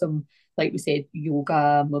adding in some, like we said,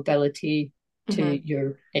 yoga, mobility to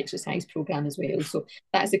your exercise program as well. So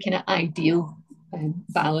that's the kind of ideal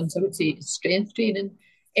balance, I would say. Strength training,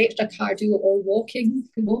 extra cardio, or walking.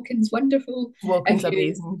 Walking's wonderful. Walking's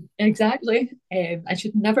amazing. Exactly. And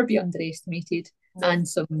should never be underestimated. And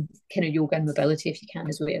some kind of yoga and mobility if you can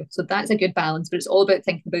as well. So that's a good balance, but it's all about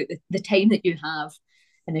thinking about the time that you have.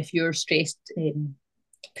 And if you're stressed,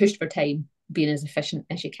 pushed for time, being as efficient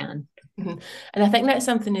as you can. And I think that's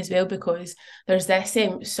something as well, because there's this,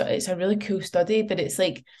 so it's a really cool study, but it's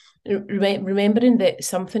like remembering that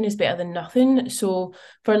something is better than nothing. So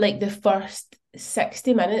for like the first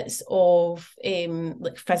 60 minutes of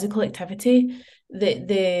like physical activity,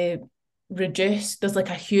 there's like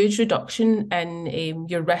a huge reduction in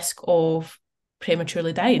your risk of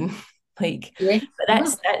prematurely dying. Like, but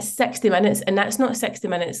that's 60 minutes, and that's not 60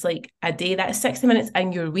 minutes like a day, that's 60 minutes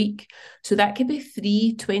in your week. So that could be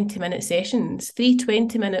 3 20-minute sessions, 3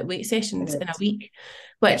 20-minute weight sessions in a week,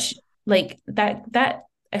 which like that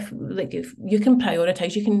if you can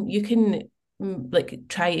prioritize, you can like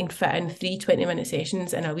try and fit in 3 20-minute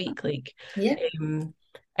sessions in a week, like and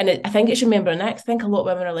I think it's remembering that, 'cause I think a lot of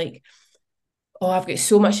women are like, oh, I've got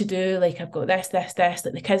so much to do, like I've got this, like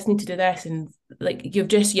the kids need to do this, and like you've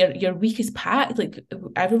just your week is packed, like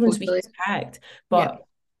everyone's week is packed. But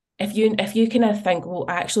if you kind of think, well,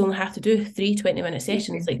 I actually only have to do 3 20-minute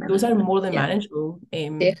sessions, like those are more than manageable.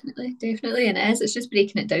 Definitely, and it's just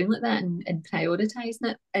breaking it down like that and prioritizing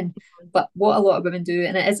it. And but what a lot of women do,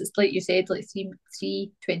 and it's like you said, like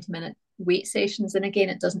three 20-minute weight sessions. And again,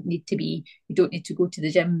 it doesn't need to be, you don't need to go to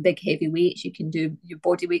the gym, big heavy weights. You can do your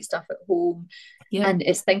body weight stuff at home. And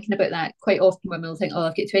it's thinking about that. Quite often women will think, oh,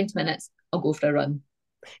 I've got 20 minutes, I'll go for a run,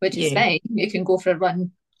 which is fine. You can go for a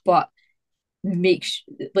run, but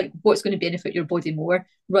like what's going to benefit your body more.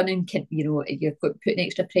 Running can, you're putting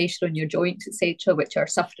extra pressure on your joints, etc., which are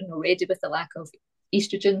suffering already with the lack of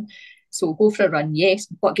estrogen. So go for a run, yes,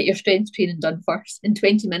 but get your strength training done first. In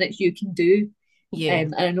 20 minutes you can do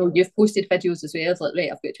And I know you've posted videos as well, like,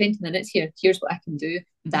 right, I've got 20 minutes here, here's what I can do.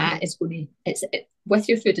 That is going to, with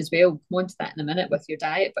your food as well, come on to that in a minute with your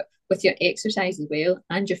diet, but with your exercise as well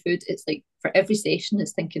and your food, it's like for every session,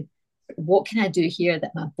 it's thinking, what can I do here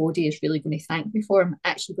that my body is really going to thank me for? I'm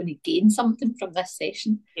actually going to gain something from this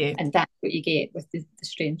session. And that's what you get with the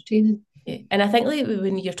strength training. Yeah. And I think like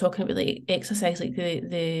when you're talking about like exercise, like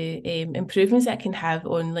the improvements that can have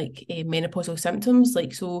on like menopausal symptoms,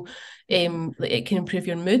 like so like it can improve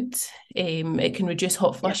your mood, it can reduce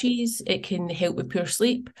hot flushes, it can help with poor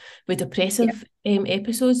sleep, with depressive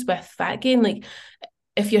episodes, with fat gain. Like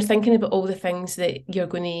if you're thinking about all the things that you're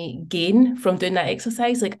going to gain from doing that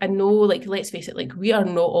exercise, like I know, like let's face it, like we are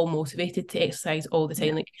not all motivated to exercise all the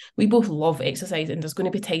time. Like we both love exercise, and there's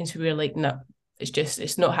going to be times where we're like, nah,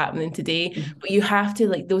 it's not happening today. But you have to,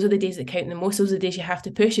 like, those are the days that count the most. Those are the days you have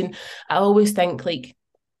to push. And I always think like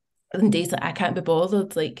on days that I can't be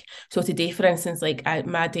bothered, like so today for instance, like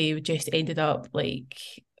my day just ended up like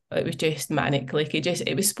it was just manic. Like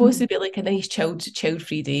it was supposed to be like a nice child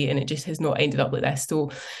free day, and it just has not ended up like this.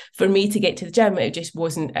 So for me to get to the gym, it just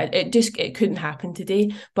wasn't, it couldn't happen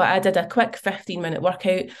today. But I did a quick 15-minute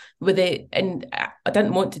workout with it, and I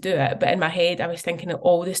didn't want to do it, but in my head I was thinking of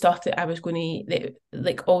all the stuff that I was going to,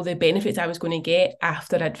 like all the benefits I was going to get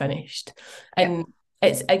after I'd finished. And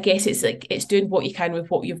I guess it's like it's doing what you can with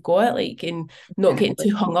what you've got, like, and not getting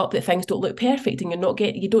too hung up that things don't look perfect, and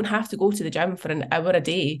you don't have to go to the gym for an hour a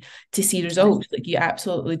day to see results. Like you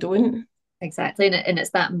absolutely don't. Exactly. And it's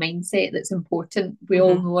that mindset that's important. We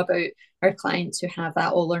all know about our clients who have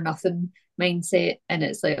that all or nothing mindset. And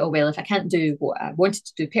it's like, oh, well, if I can't do what I wanted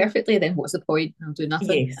to do perfectly, then what's the point? I'll do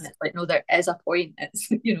nothing. Yes. And it's like, no, there is a point. It's,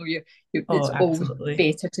 it's always absolutely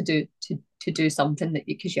better to do something that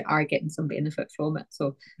because you are getting some benefit from it.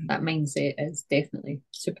 So that mindset is definitely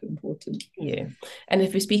super important. Yeah. And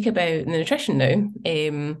if we speak about the nutrition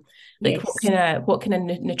now, like what kind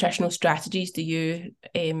of nutritional strategies do you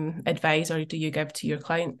advise or do you give to your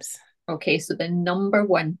clients? Okay, so the number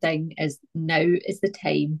one thing is now is the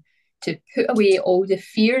time to put away all the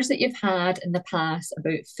fears that you've had in the past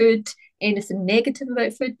about food, anything negative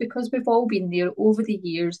about food, because we've all been there over the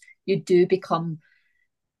years. You do become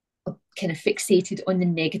kind of fixated on the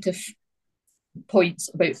negative points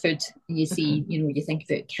about food. You see, you think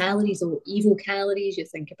about calories or evil calories, you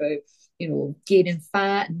think about, gaining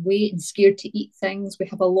fat and weight and scared to eat things. We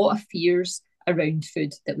have a lot of fears around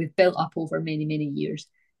food that we've built up over many, many years.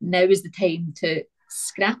 Now is the time to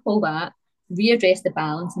scrap all that, readdress the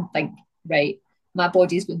balance and think, right, my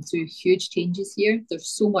body's going through huge changes here. There's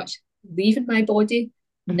so much leaving my body.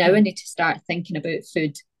 Now I need to start thinking about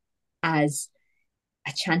food as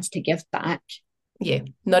a chance to give back. Yeah,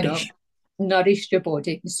 nourish. Nourish your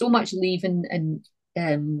body. There's so much leaving and,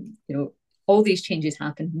 all these changes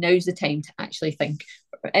happen. Now's the time to actually think.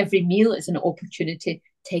 Every meal is an opportunity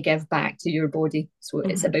to give back to your body. So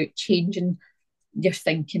it's about changing your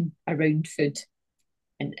thinking around food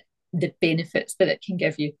and the benefits that it can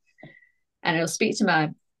give you. And I'll speak to my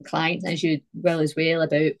clients, as you will as well,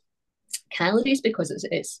 about calories, because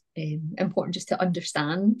it's important just to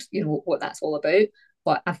understand, what that's all about.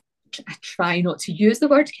 But I try not to use the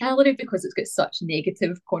word calorie because it's got such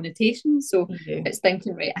negative connotations. So it's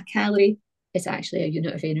thinking, right, a calorie is actually a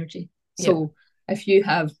unit of energy. So if you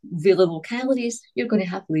have really low calories, you're going to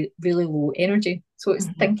have really low energy. So it's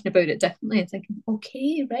thinking about it differently and thinking,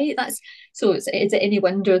 okay, right, is it any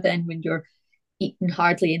wonder then when you're eating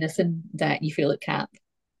hardly anything that you feel at cap?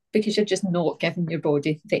 Because you're just not giving your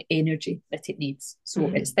body the energy that it needs. So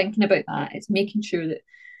it's thinking about that. It's making sure that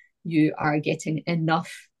you are getting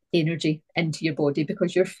enough energy into your body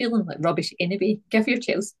because you're feeling like rubbish anyway. Give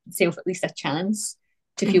yourself at least a chance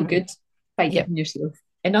to feel good by giving yourself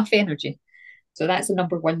enough energy. So that's the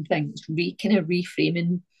number one thing. It's kind of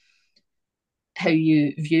reframing how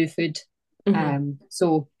you view food. And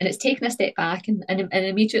it's taking a step back and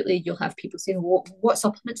immediately you'll have people saying, what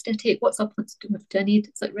supplements do I take? What supplements do I need?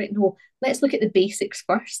 It's like, right, no, let's look at the basics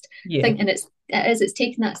first. And it's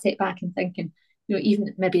taking that step back and thinking,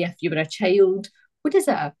 even maybe if you were a child, what does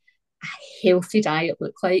a healthy diet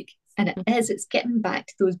look like? And it's getting back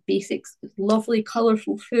to those basics, lovely,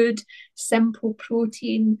 colourful food, simple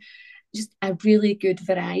protein, just a really good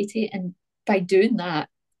variety. And by doing that,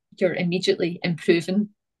 you're immediately improving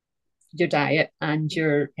your diet and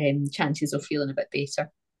your chances of feeling a bit better.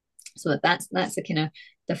 So that's the kind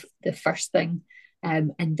of the first thing.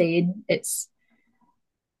 And then it's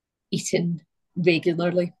eating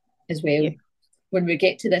regularly as well. When we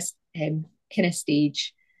get to this kind of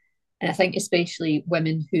stage, and I think especially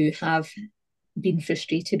women who have been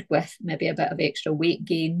frustrated with maybe a bit of extra weight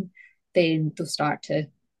gain, then they'll start to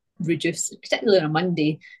reduce, particularly on a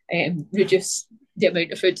Monday, reduce the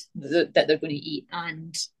amount of food that they're going to eat,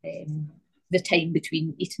 and the time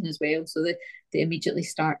between eating as well. So they immediately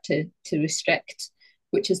start to restrict,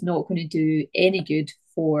 which is not going to do any good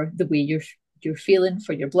for the way you're feeling,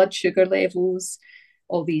 for your blood sugar levels,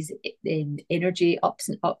 all these energy ups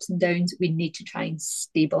and downs. We need to try and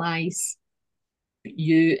stabilize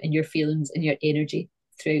you and your feelings and your energy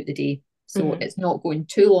throughout the day. So it's not going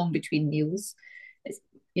too long between meals. It's,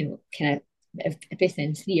 kind of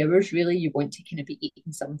within 3 hours, really, you want to kind of be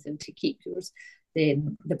eating something to keep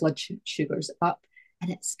the blood sugars up.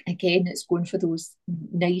 And it's going for those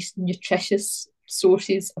nice, nutritious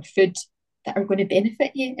sources of food that are going to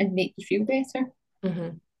benefit you and make you feel better.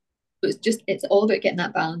 So it's all about getting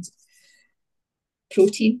that balance.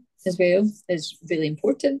 Protein as well is really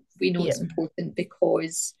important. We know it's important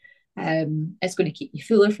because it's going to keep you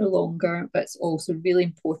fuller for longer, but it's also really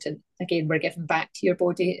important. Again, we're giving back to your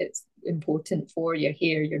body. It's important for your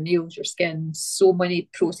hair, your nails, your skin, so many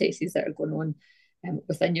processes that are going on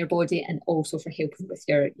within your body, and also for helping with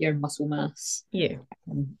your muscle mass,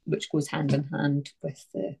 which goes hand in hand with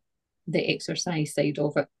the exercise side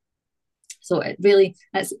of it. So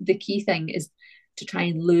that's the key thing, is to try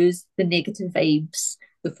and lose the negative vibes,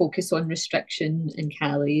 the focus on restriction and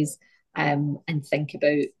calories, and think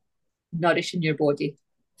about nourishing your body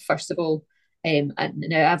first of all. And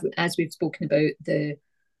now, as we've spoken about,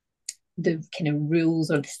 the kind of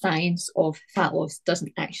rules or the science of fat loss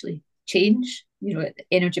doesn't actually change.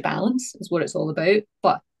 Energy balance is what it's all about,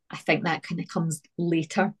 but I think that kind of comes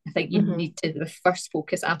later. I think you need to, the first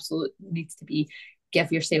focus absolutely needs to be,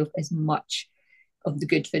 give yourself as much of the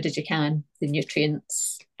good food as you can, the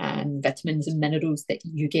nutrients and vitamins and minerals that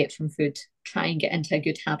you get from food. Try and get into a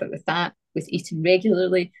good habit with that, with eating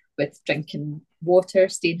regularly, with drinking water,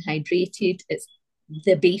 staying hydrated. It's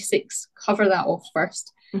the basics. Cover that off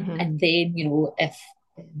first. And then, if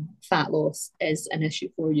fat loss is an issue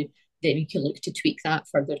for you, then you can look to tweak that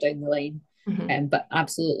further down the line. But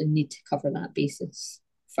absolutely need to cover that basis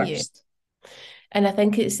first. And I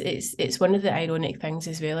think it's one of the ironic things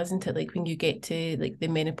as well, isn't it? Like when you get to like the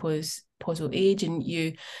menopausal age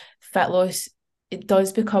and fat loss,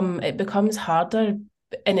 it becomes harder.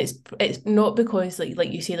 And it's not because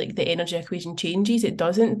like you say, like the energy equation changes, it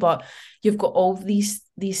doesn't, but you've got all these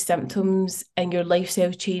symptoms and your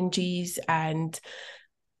lifestyle changes, and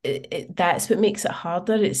that's what makes it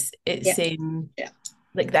harder. It's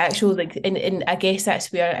like the actual, like, and I guess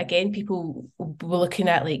that's where again people were looking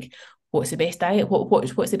at, like, what's the best diet?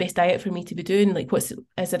 What's the best diet for me to be doing? Like, is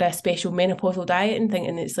there a special menopausal diet and thing?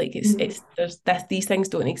 And it's like these things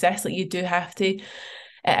don't exist. Like, you do have to.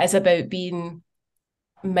 It is about being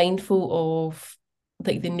mindful of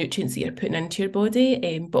like the nutrients that you're putting into your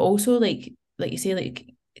body, but also like you say,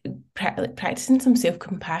 like practicing some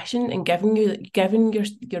self-compassion and giving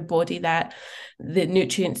your body the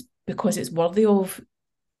nutrients, because it's worthy of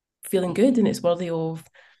feeling good and it's worthy of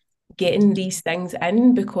getting these things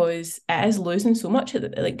in, because it is losing so much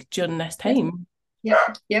like during this time.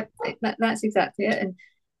 Yep. That's exactly it. And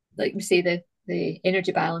like we say, the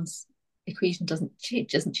energy balance equation doesn't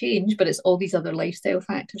change, but it's all these other lifestyle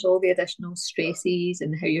factors, all the additional stresses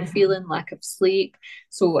and how you're feeling, lack of sleep.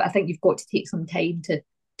 So I think you've got to take some time to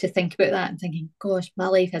think about that and thinking, gosh, my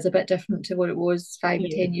life is a bit different to what it was 5 or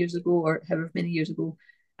 10 years ago, or however many years ago.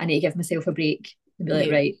 I need to give myself a break and be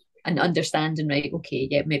like, right, and understanding, right,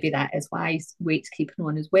 okay, maybe that is why weight's keeping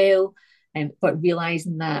on as well. But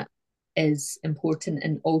realizing that is important,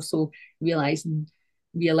 and also realizing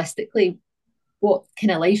realistically what kind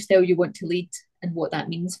of lifestyle you want to lead and what that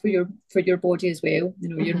means for your body as well.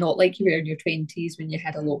 You're not like you were in your 20s when you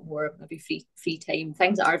had a lot more maybe free time.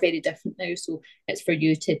 Things are very different now, so it's for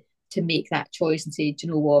you to make that choice and say, do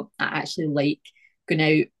you know what, I actually like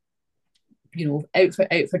going out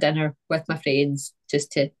for dinner with my friends,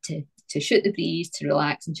 just to shoot the breeze, to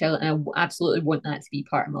relax and chill, and I absolutely want that to be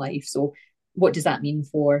part of my life. So what does that mean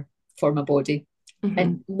for my body?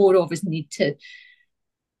 And more of us need to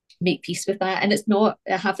make peace with that. And it's not,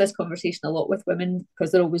 I have this conversation a lot with women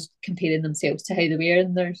because they're always comparing themselves to how they were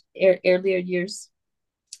in their earlier years,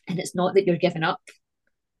 and it's not that you're giving up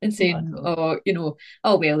and saying, oh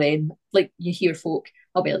well, then, like, you hear folk,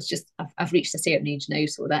 oh well, it's just I've reached a certain age now,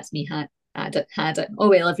 so that's me had it. Oh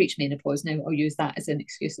well, I've reached menopause now, I'll use that as an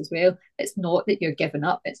excuse as well. It's not that you're giving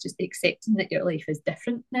up, it's just accepting that your life is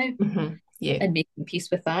different now, and making peace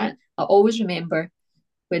with that. I always remember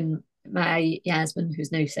when my Yasmin,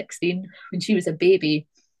 who's now 16, when she was a baby,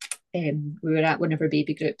 we were at one of her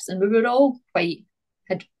baby groups, and we were all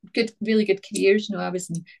had really good careers. I was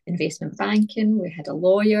in investment banking, we had a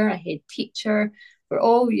lawyer, a head teacher, we're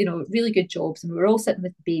all, you know, really good jobs, and we were all sitting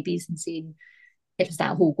with babies and saying, it was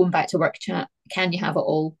that whole going back to work chat, can you have it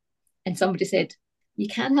all? And somebody said, you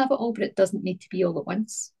can have it all, but it doesn't need to be all at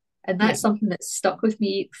once. And Yeah. that's something that's stuck with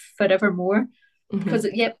me forevermore. Because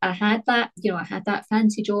yep, I had that, you know, I had that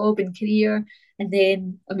fancy job and career, and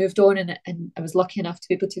then I moved on, and I was lucky enough to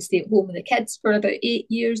be able to stay at home with the kids for about 8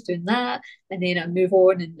 years doing that. And then I move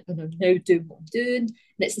on, and I'm now doing what I'm doing. And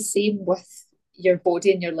it's the same with your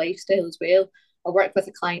body and your lifestyle as well. I work with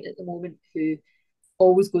a client at the moment who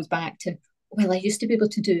always goes back to, well, I used to be able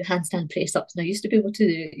to do handstand press ups, and I used to be able to,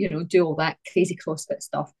 you know, do all that crazy CrossFit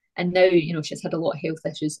stuff. And now, you know, she's had a lot of health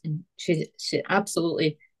issues, and she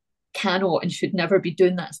absolutely cannot and should never be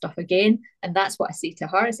doing that stuff again. And that's what I say to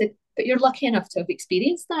her. I said, but you're lucky enough to have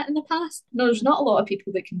experienced that in the past. No, there's not a lot of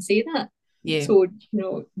people that can say that. Yeah. So, you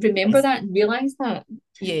know, remember that and realise that.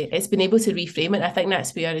 Yeah, it's been able to reframe it. I think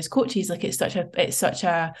that's where, as coaches, like it's such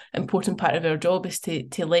a important part of our job, is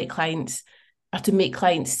to let clients, or to make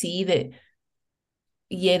clients see that,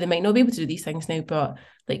 yeah, they might not be able to do these things now, but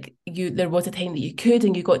like there was a time that you could,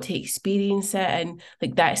 and you got to experience it, and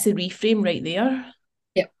like that's the reframe right there.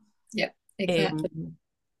 Yep, exactly.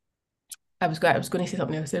 I was going to say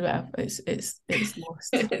something else there, but it's lost.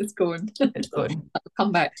 It's gone. It's gone. I'll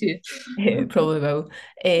come back to you. It probably will.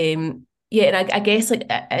 Yeah, and I guess like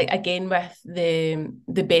again with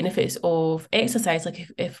the benefits of exercise, like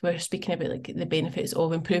if we're speaking about like the benefits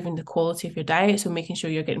of improving the quality of your diet, so making sure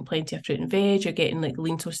you're getting plenty of fruit and veg, you're getting like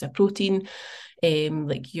lean sources of protein,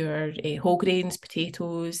 like your whole grains,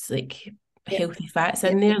 potatoes, like healthy fats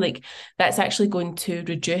in there, like that's actually going to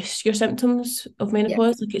reduce your symptoms of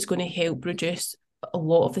menopause. Like it's going to help reduce a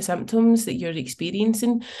lot of the symptoms that you're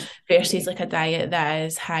experiencing, versus like a diet that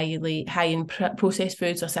is high in processed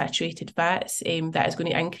foods or saturated fats, that is going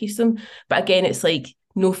to increase them. But again, it's like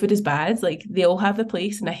no food is bad. Like they all have a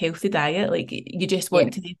place in a healthy diet. Like you just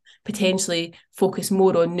want to potentially focus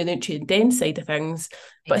more on the nutrient dense side of things,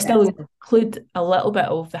 but still include a little bit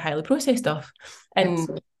of the highly processed stuff.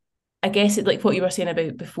 And I guess it's like what you were saying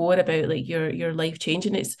about before about like your life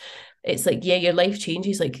changing. It's like, yeah, your life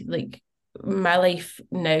changes. Like my life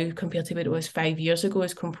now compared to what it was 5 years ago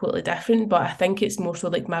is completely different. But I think it's more so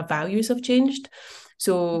like my values have changed.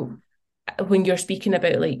 So when you're speaking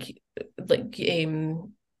about like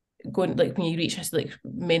going, like when you reach this like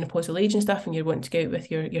menopausal age and stuff, and you're wanting to go out with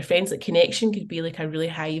your friends, like connection could be like a really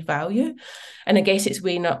high value. And I guess it's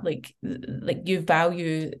weighing up like you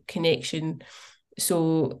value connection.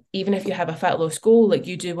 So even if you have a fat loss goal, like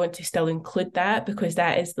you do want to still include that, because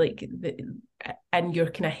that is like and your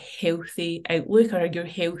kind of healthy outlook or your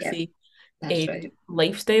healthy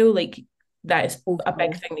lifestyle, like that is a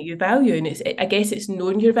big thing that you value. And I guess it's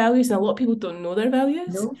knowing your values, and a lot of people don't know their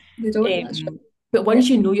values. No, they don't. That's right. But once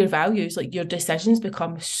you know your values, like your decisions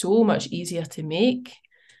become so much easier to make.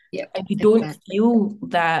 And you don't feel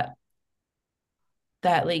that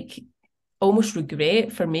like almost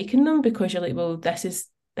regret for making them, because you're like, well, this is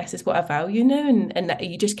what I value now, and that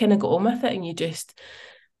you just kind of go on with it, and you just,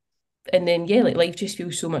 and then like life just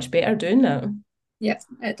feels so much better doing that. Yeah,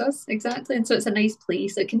 it does, exactly. And so it's a nice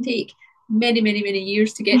place. It can take many, many, many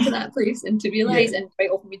years to get to that place and to realise, and quite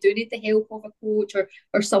often we do need the help of a coach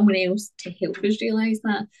or someone else to help us realise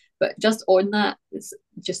that. But just on that, it's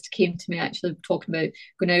just came to me actually talking about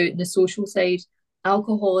going out in the social side.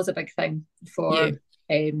 Alcohol is a big thing for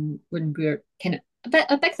when we're kind of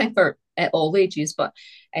a big thing for at all ages, but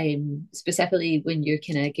specifically when you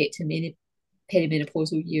kind of get to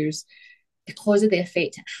perimenopausal years, because of the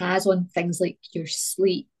effect it has on things like your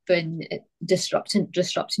sleep and disrupting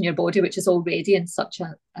your body, which is already in such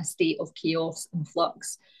a state of chaos and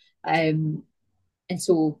flux. And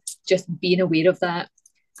so just being aware of that.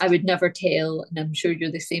 I would never tell, and I'm sure you're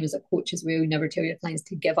the same as a coach as well, you never tell your clients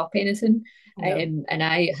to give up anything. No. And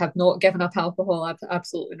I have not given up alcohol,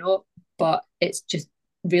 absolutely not. But it's just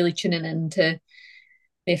really tuning into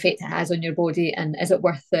the effect it has on your body, and is it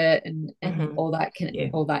worth it, and all that kind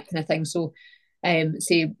of thing. So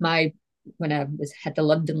say when I had the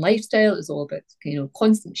London lifestyle, it was all about, you know,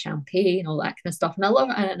 constant champagne, all that kind of stuff, and I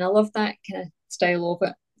love that kind of style of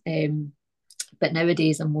it. But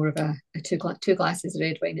nowadays I'm more of a two glasses of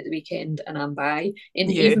red wine at the weekend and I'm by. And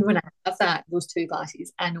even when I have those 2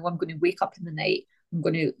 glasses, I know I'm going to wake up in the night, I'm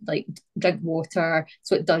going to like drink water.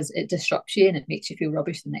 So it disrupts you and it makes you feel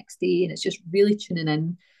rubbish the next day. And it's just really tuning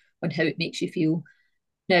in on how it makes you feel.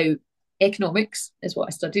 Now, economics is what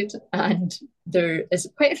I studied, and there is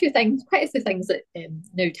quite a few things that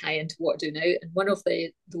now tie into what I do now. And one of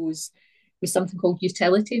those was something called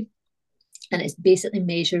utility, and it basically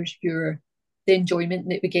measures the enjoyment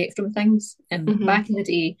that we get from things. And back in the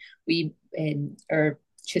day, we our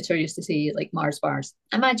tutor used to say, like, Mars bars.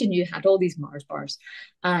 Imagine you had all these Mars bars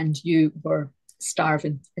and you were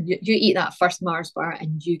starving, and you eat that first Mars bar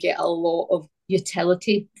and you get a lot of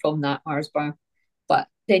utility from that Mars bar. But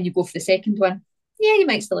then you go for the second one. Yeah, you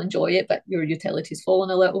might still enjoy it, but your utility's fallen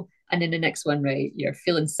a little. And then the next one, right, you're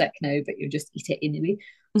feeling sick now, but you just eat it anyway.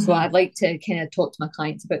 So I'd like to kind of talk to my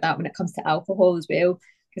clients about that when it comes to alcohol as well,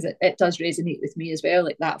 because it does resonate with me as well.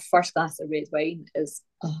 Like that first glass of red wine is,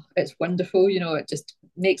 oh, it's wonderful. It just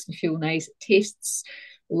makes me feel nice. It tastes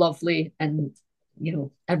lovely, and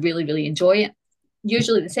I really, really enjoy it.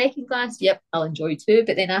 Usually the second glass, yep, I'll enjoy too.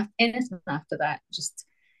 But then anything after that, just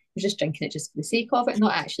you're just drinking it just for the sake of it,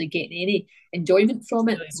 not actually getting any enjoyment from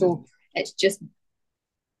it. So it's just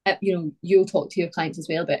you'll talk to your clients as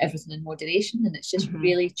well about everything in moderation, and it's just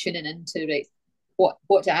really tuning into, right,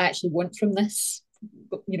 what do I actually want from this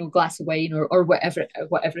glass of wine, or whatever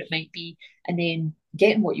it might be, and then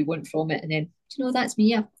getting what you want from it, and then that's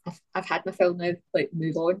me. I've had my fill now. Like,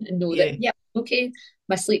 move on and know that, yeah, okay,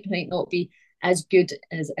 my sleep might not be as good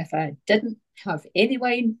as if I didn't have any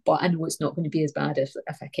wine, but I know it's not going to be as bad if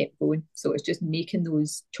I kept going. So it's just making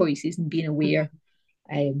those choices and being aware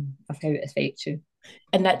of how it affects you.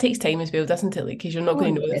 And that takes time as well, doesn't it? Like, because you're not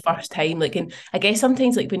going to know the first time. Like, and I guess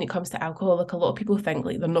sometimes, like, when it comes to alcohol, like, a lot of people think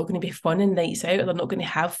like they're not going to be fun in nights out, or they're not going to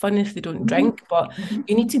have fun if they don't drink. But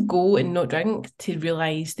you need to go and not drink to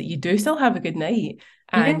realise that you do still have a good night,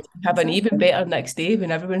 and have an even better next day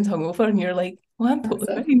when everyone's hungover and you're like, well, I'm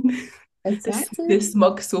totally fine. Exactly. This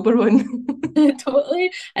smug sober one.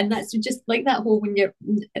 Totally. And that's just like that whole, when you're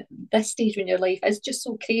at this stage in your life, it's just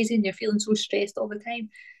so crazy and you're feeling so stressed all the time.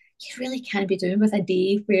 You really can't be doing with a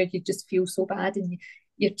day where you just feel so bad and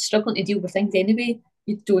you're struggling to deal with things anyway.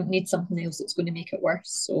 You don't need something else that's going to make it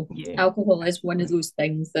worse. So alcohol is one of those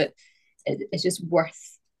things that it's just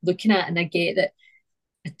worth looking at. And I get that.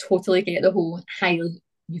 I totally get the whole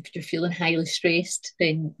if you're feeling highly stressed,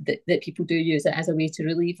 then that people do use it as a way to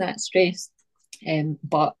relieve that stress.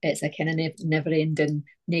 But it's a kind of never ending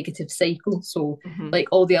negative cycle. So, like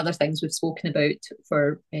all the other things we've spoken about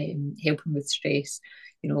for helping with stress,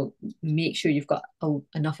 make sure you've got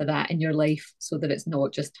enough of that in your life so that it's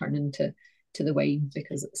not just turning to the wine,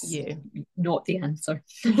 because it's not the answer.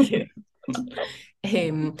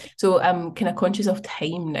 So I'm kind of conscious of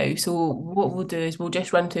time now. So what we'll do is we'll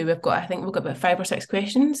just run through. I think we've got about 5 or 6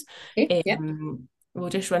 questions. Okay, yep. We'll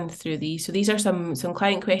just run through these. So these are some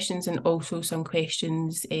client questions, and also some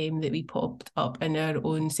questions that we popped up in our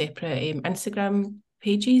own separate Instagram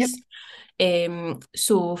pages.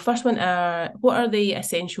 So first one what are the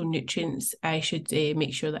essential nutrients I should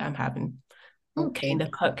make sure that I'm having? Okay.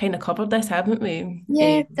 Kind of covered this, haven't we?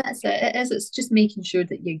 Yeah, that's it. It is. It's just making sure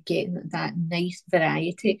that you're getting that nice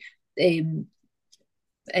variety. In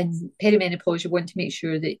perimenopause, you want to make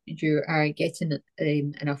sure that you are getting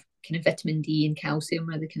enough kind of vitamin D and calcium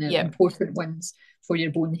are the kind of important ones for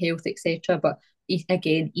your bone health, etc. But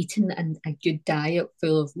again, eating a good diet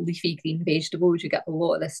full of leafy green vegetables, you get a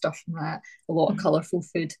lot of this stuff from that, a lot of colourful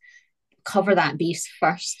food. Cover that base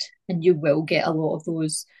first, and you will get a lot of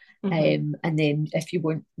those. And then if you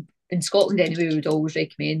want, in Scotland anyway, we would always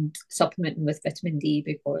recommend supplementing with vitamin D,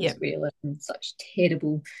 because we live in such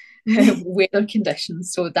terrible weather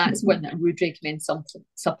conditions. So that's one that I would recommend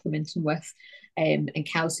supplementing with. And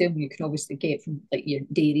calcium you can obviously get from like your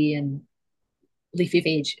dairy and leafy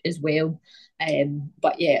veg as well.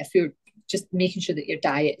 But yeah, if you're just making sure that your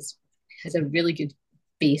diet has a really good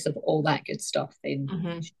base of all that good stuff,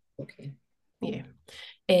 then okay. Yeah.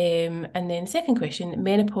 And then second question,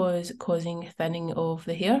 menopause causing thinning of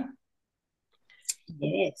the hair?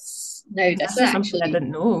 Yes. Now this is something I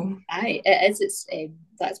didn't know. It is.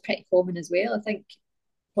 That's pretty common as well. I think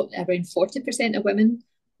probably around 40% of women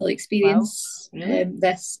will experience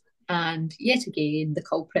this. And yet again, the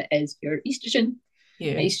culprit is your estrogen.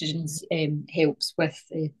 Estrogen helps with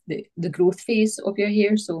the growth phase of your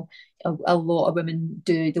hair. So a lot of women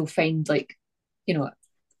they'll find like,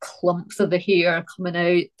 clumps of the hair coming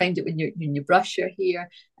out, find it when you brush your hair,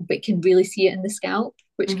 but can really see it in the scalp,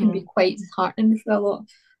 which can be quite disheartening for a lot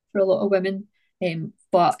of women.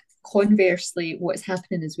 But conversely, what's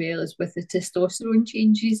happening as well is with the testosterone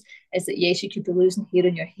changes is that yes, you could be losing hair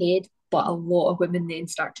on your head, but a lot of women then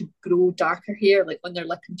start to grow darker hair, like on their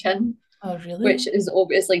lip and chin. Oh, really? Which is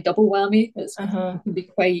obviously double whammy. It can be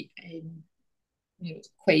quite,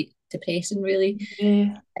 quite depressing, really.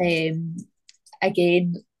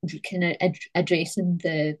 Again, kind of addressing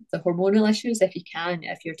the hormonal issues if you can,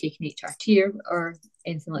 if you're taking HRT or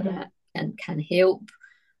anything like that, and can help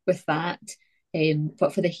with that.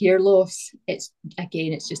 But for the hair loss, it's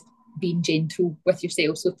just being gentle with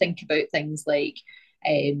yourself. So think about things like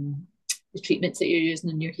the treatments that you're using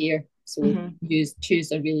in your hair. So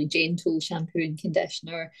choose a really gentle shampoo and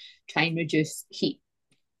conditioner. Try and reduce heat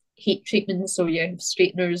treatments, so your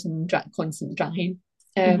straighteners and constant drying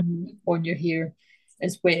on your hair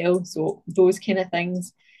as well. So those kind of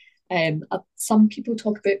things. Some people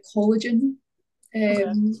talk about collagen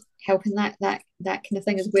helping that kind of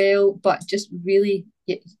thing as well, but just really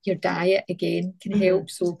your diet again can help.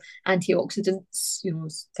 So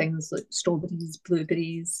antioxidants, things like strawberries,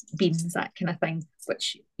 blueberries, beans, that kind of thing,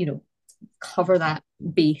 which cover that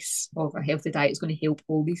base of a healthy diet, is going to help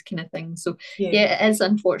all these kind of things. So it is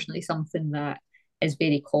unfortunately something that is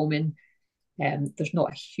very common. There's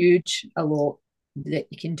not a lot that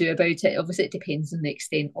you can do about it. Obviously it depends on the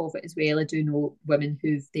extent of it as well. I do know women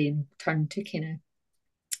who've then turned to kind of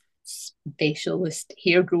specialist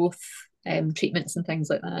hair growth treatments and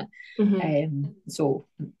things like that. So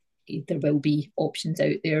there will be options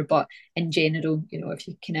out there, but in general, if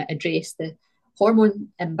you kind of address the hormone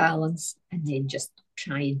imbalance and then just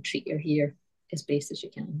try and treat your hair as best as you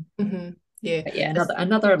can. But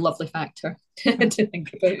another lovely factor to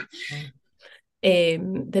think about.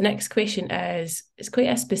 The next question is, it's quite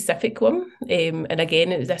a specific one, and again,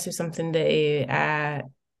 this is something that I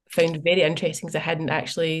found very interesting, because I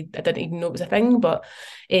didn't even know it was a thing, but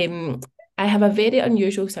I have a very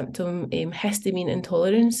unusual symptom, histamine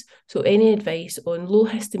intolerance. So any advice on low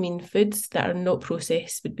histamine foods that are not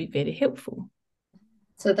processed would be very helpful.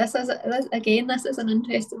 So this is an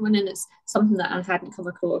interesting one, and it's something that I hadn't come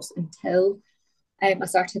across until I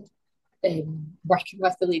started working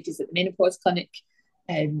with the ladies at the Menopause clinic,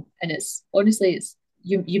 and it's honestly,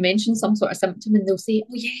 you mention some sort of symptom and they'll say,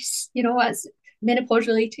 oh yes, it's menopause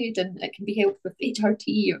related and it can be helped with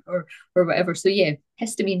HRT or whatever. So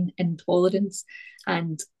histamine intolerance,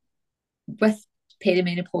 and with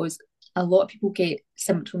perimenopause, a lot of people get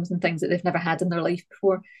symptoms and things that they've never had in their life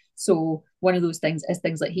before. So one of those things is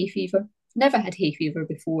things like hay fever. Never had hay fever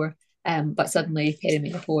before, but suddenly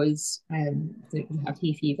perimenopause, you have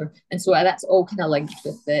hay fever. And so that's all kind of linked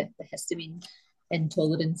with the histamine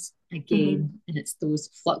intolerance again. And it's those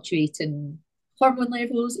fluctuating hormone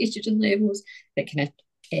levels, estrogen levels, that kind of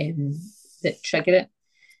that trigger it.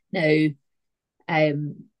 Now,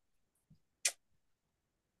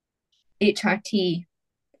 HRT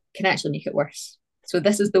can actually make it worse. So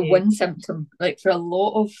this is the one symptom, like for a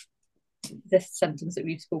lot of the symptoms that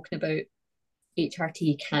we've spoken about,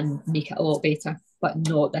 HRT can make it a lot better, but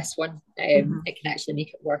not this one. It can actually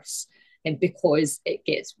make it worse, and because it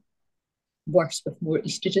gets worse with more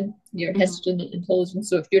estrogen, your estrogen intolerance.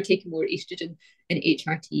 So if you're taking more estrogen and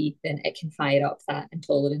HRT, then it can fire up that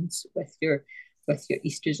intolerance with your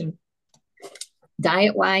estrogen.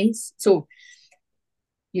 Diet wise, so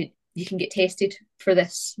you can get tested for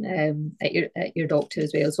this at your doctor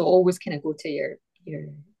as well. So always kind of go to your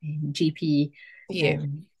GP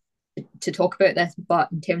to talk about this. But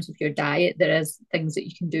in terms of your diet, there is things that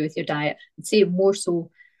you can do with your diet. I'd say more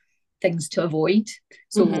so things to avoid.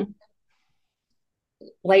 So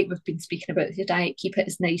like we've been speaking about with your diet, keep it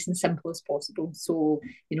as nice and simple as possible. So,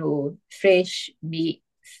 fresh meat,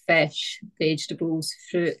 fish, vegetables,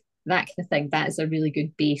 fruit, that kind of thing. That is a really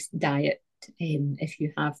good base diet if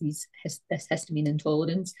you have this histamine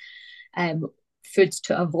intolerance. Foods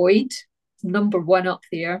to avoid, number one up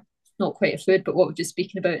there, not quite a food, but what we're just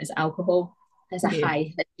speaking about is alcohol. There's a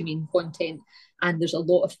high histamine content, and there's a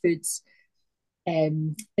lot of foods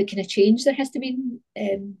that kind of change their histamine,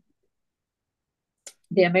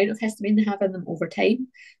 the amount of histamine they have in them over time.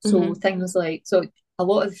 So things like, a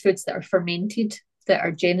lot of the foods that are fermented, that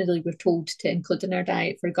are generally, we're told to include in our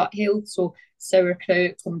diet for gut health. So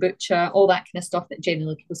sauerkraut, kombucha, all that kind of stuff that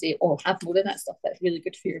generally people say, oh, have more of that stuff, that's really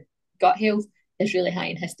good for your gut health, is really high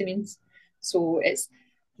in histamines. So it's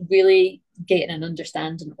really getting an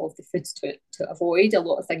understanding of the foods to avoid. A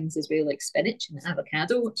lot of things as well, like spinach and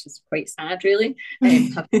avocado, which is quite sad really,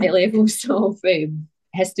 have high levels of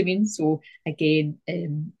histamine. So again,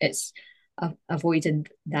 it's avoiding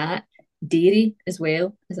that. Dairy as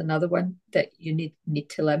well is another one that you need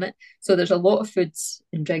to limit. So there's a lot of foods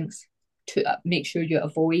and drinks to make sure you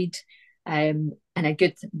avoid, and a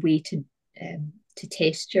good way to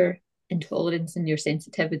test your intolerance and your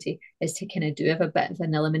sensitivity is to kind of do have a bit of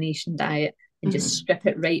an elimination diet and just strip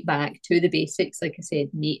it right back to the basics. Like I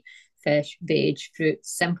said, meat, fish, veg, fruit,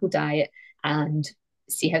 simple diet, and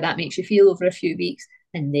see how that makes you feel over a few weeks,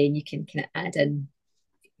 and then you can kind of add in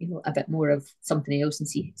a bit more of something else and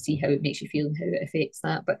see how it makes you feel and how it affects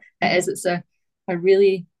that. But it's a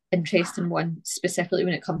really interesting one, specifically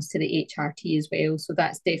when it comes to the HRT as well. So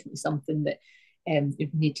that's definitely something that you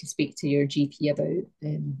need to speak to your GP about,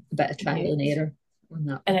 a bit of trial and error on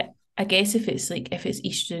that. And I guess if it's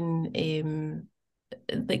estrogen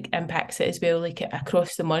like impacts it as well, like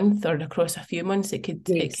across the month or across a few months, it could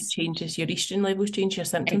Yes, change as your estrogen levels change, your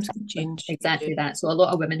symptoms could exactly. change. Yeah. Exactly that. So a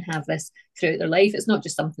lot of women have this throughout their life. It's not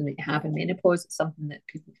just something that you have in menopause, it's something that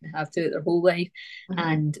people can have throughout their whole life. Mm-hmm.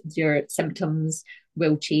 And your symptoms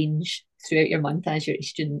will change throughout your month as your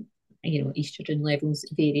estrogen levels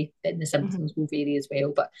vary, and the Mm-hmm. symptoms will vary as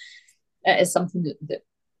well. But it is something that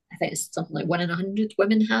I think it's something like 1 in 100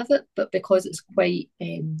 women have it, but because it's quite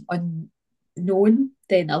unknown,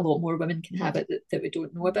 then a lot more women can have it that we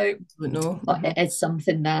don't know about. Don't know. But Mm-hmm. it is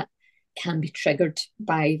something that can be triggered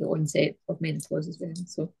by the onset of menopause as well.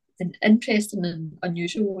 So an interesting and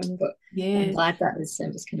unusual one, but I'm Yeah. glad that was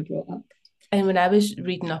kind of brought up. And when I was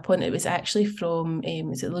reading up on it, it was actually from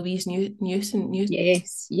is it Louise Newson?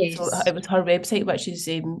 Yes, So yes. it was her website, which is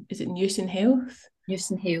it Newson Health?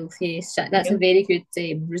 Youth and health, yes. That's a Yeah. very good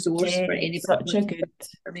resource Yeah, for anybody such a looking for good.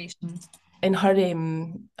 information. And her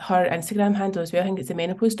Instagram handle as well. I think it's the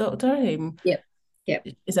Menopause Doctor. Yep, yep.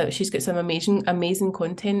 Is that she's got some amazing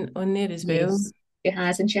content on there as well. Yes, she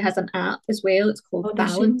has, and she has an app as well. It's called Oh,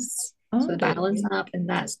 does she? Balance. So Oh, the right, Balance okay. app, and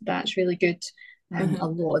that's really good. A Mm-hmm.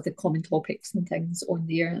 lot of the common topics and things on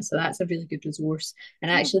there, so that's a really good resource.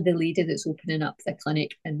 And Oh, actually, the lady that's opening up the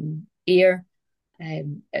clinic in Ayr,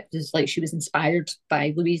 it was like she was inspired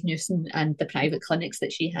by Louise Newson and the private clinics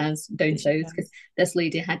that she has down that she south, because has. this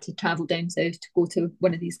lady had to travel down south to go to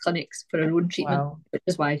one of these clinics for her own treatment, Wow. which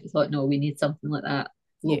is why she thought, no, we need something like that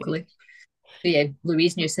Yeah. locally. So yeah,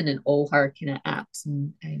 Louise Newson and all her kind of apps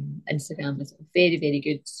and Instagram is a very, very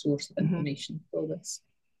good source of Mm-hmm. information for all this.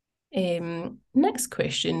 Next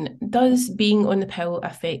question. Does being on the pill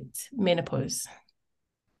affect menopause?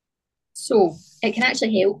 So it can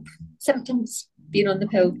actually help symptoms being on the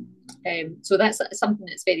pill. So that's something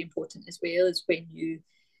that's very important as well, is when you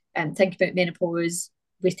think about menopause,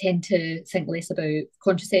 we tend to think less about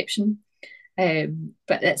contraception.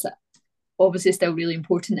 But it's obviously still really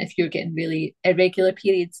important if you're getting really irregular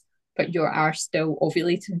periods, but you are still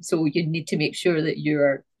ovulating. So you need to make sure that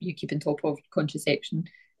you keep on top of contraception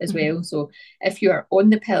as Mm-hmm. well. So if you are on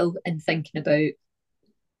the pill and thinking about,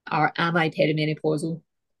 am I perimenopausal,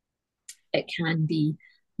 it can be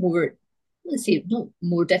more, let's say, not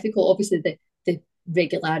more difficult. Obviously, the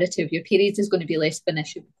regularity of your periods is going to be less of an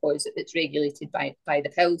issue because it's regulated by the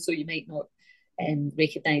pill. So you might not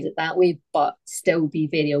recognise it that way, but still be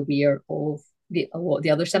very aware of a lot of the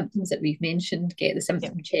other symptoms that we've mentioned. Get the Yeah.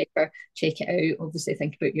 symptom checker, check it out. Obviously,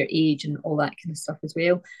 think about your age and all that kind of stuff as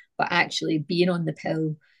well. But actually, being on the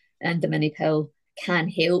pill and the mini pill can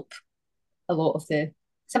help a lot of the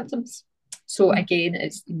symptoms. So again,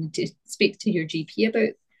 it's you need to speak to your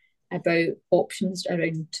GP about options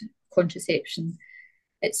around contraception.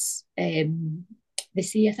 It's I think they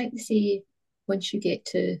say once you get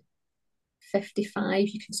to 55,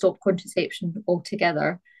 you can stop contraception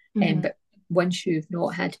altogether. Mm-hmm. But once you've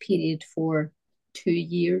not had period for 2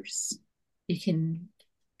 years, you can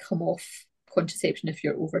come off contraception if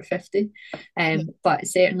you're over 50. Yeah. But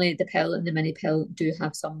certainly the pill and the mini pill do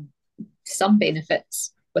have some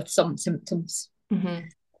benefits with some symptoms.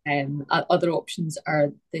 Mm-hmm. Other options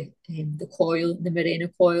are the coil, the Mirena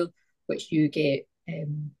coil, which you get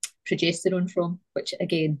progesterone from, which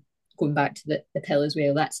again, going back to the pill as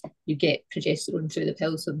well, that's you get progesterone through the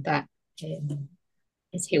pill, so that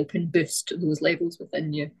is helping boost those levels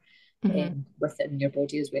Mm-hmm. within your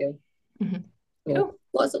body as well. Mm-hmm. So Cool.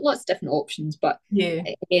 lots of different options, but Yeah.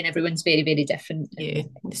 again, everyone's very, very different Yeah. in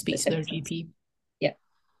To the speak to their symptoms. GP. Yeah.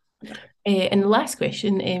 Yeah. And the last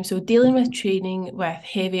question, so dealing with training with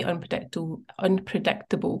heavy,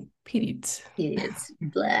 unpredictable periods. Periods.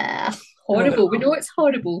 Blah. I Horrible. We know know. it's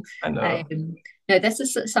horrible. I know. Now, this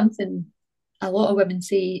is something a lot of women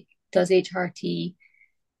say, does HRT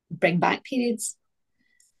bring back periods?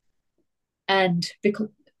 And because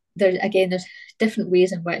there's different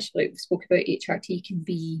ways in which, like we spoke about, HRT can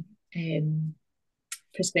be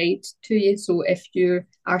prescribed to you. So if you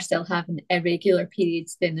are still having irregular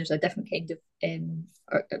periods, then there's a different kind of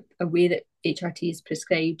a way that HRT is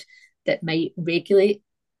prescribed that might regulate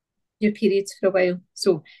your periods for a while.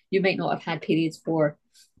 So you might not have had periods for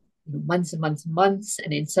months and months and months,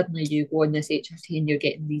 and then suddenly you go on this HRT and you're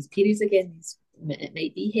getting these periods again. It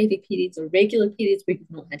might be heavy periods or regular periods where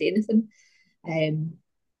you've not had anything.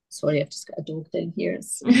 Sorry, I've just got a dog down here.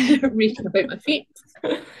 It's raking about my feet.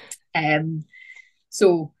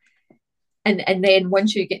 So and then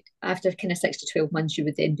once you get after kind of 6 to 12 months, you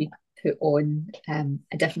would then be put on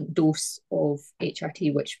a different dose of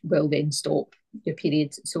HRT, which will then stop your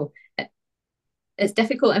periods. So it's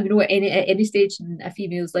difficult. I mean, at any stage in a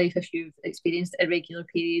female's life, if you've experienced irregular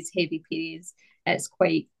periods, heavy periods, it's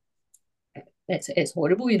quite it's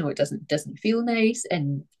horrible. It doesn't feel nice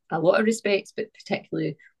in a lot of respects, but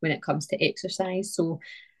particularly when it comes to exercise. So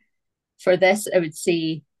for this, I would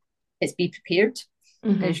say it's be prepared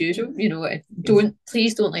as usual.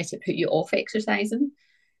 Please don't let it put you off exercising.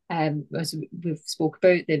 As we've spoke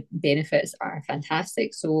about, the benefits are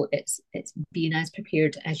fantastic. So it's being as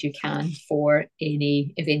prepared as you can for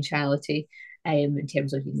any eventuality. In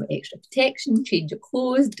terms of extra protection, change of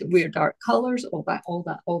clothes, wear dark colours, all that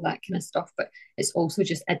kind of stuff. But it's also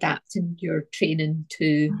just adapting your training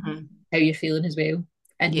to how you're feeling as well.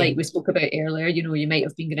 And like we spoke about earlier, you might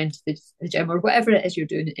have been going into the gym or whatever it is you're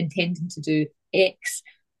doing, intending to do X,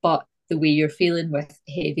 but the way you're feeling with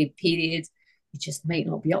heavy periods, you just might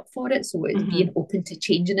not be up for it. So it's being open to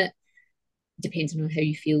changing it, depending on how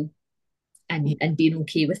you feel, and being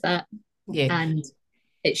okay with that. Yeah. And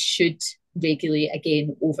it should regulate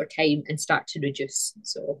again over time and start to reduce.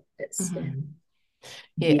 So it's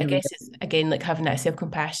I guess it's again like having that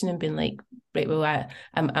self-compassion and being like, right, well,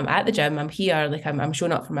 I'm at the gym, I'm here, like I'm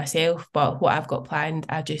showing up for myself, but what I've got planned,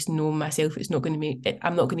 I just know myself, it's not going to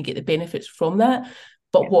I'm not going to get the benefits from that.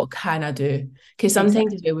 But what can I do? Because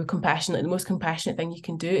sometimes as well, with compassion, like the most compassionate thing you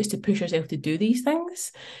can do is to push yourself to do these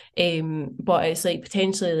things. But it's like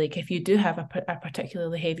potentially like if you do have a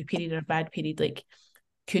particularly heavy period or a bad period, like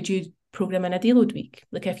could you program in a deload week?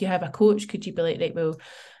 Like if you have a coach, could you be like, right, well,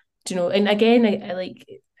 do you know? And again, I like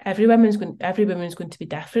every woman's going to be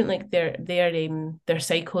different. Like their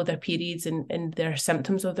cycle, their periods, and their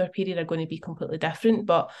symptoms of their period are going to be completely different.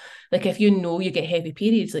 But like if you know you get heavy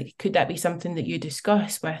periods, like could that be something that you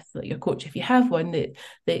discuss with like your coach if you have one, that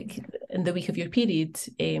in the week of your period,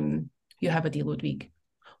 you have a deload week?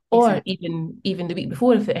 Or even the week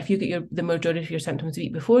before, if you get the majority of your symptoms the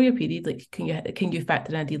week before your period, like can you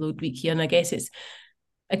factor in a deload week here? And I guess it's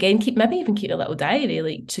again keep a little diary,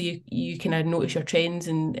 like so you kind of notice your trends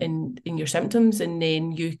and in your symptoms, and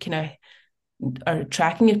then you kind of are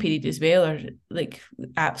tracking your period as well, or like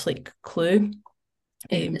apps like Clue.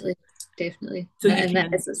 Definitely. So you can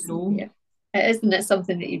know. Yeah. Isn't it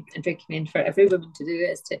something that you'd recommend for every woman to do,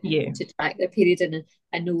 is to track their period? And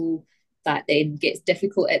I know that then gets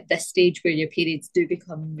difficult at this stage where your periods do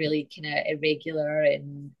become really kind of irregular,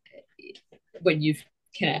 and when you've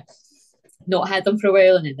kind of not had them for a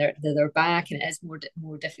while and then they're back, and it is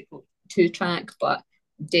more difficult to track. But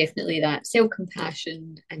definitely that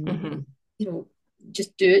self-compassion and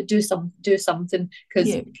just do something, because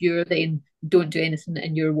if you're then don't do anything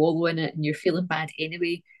and you're wallowing it and you're feeling bad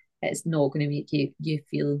anyway, it's not going to make you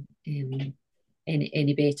feel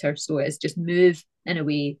any better. So it's just move in a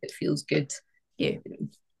way that feels good,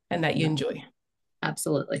 and that you enjoy.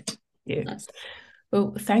 Absolutely.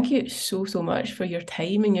 Well, thank you so much for your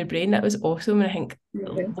time and your brain. That was awesome, and I think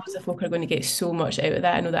loads of folk are going to get so much out of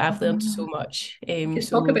that. I know that I've learned so much.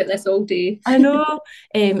 Talk about this all day. I know.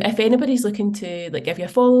 If anybody's looking to like give you a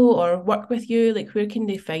follow or work with you, like where can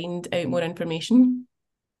they find out more information?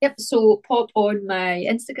 Yep, so pop on my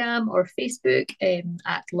Instagram or Facebook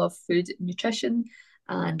at Love Food Nutrition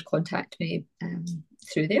and contact me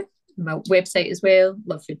through there. My website as well,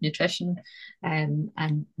 Love Food Nutrition, and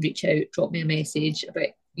reach out, drop me a message about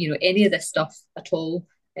any of this stuff at all.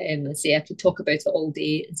 Say I could talk about it all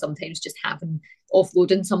day, and sometimes just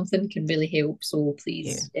offloading something can really help. So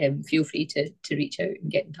please feel free to reach out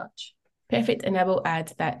and get in touch. Perfect, and I will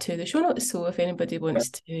add that to the show notes. So if anybody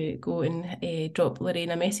wants to go and drop Lorraine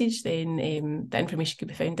a message, then the information could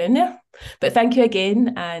be found down there. But thank you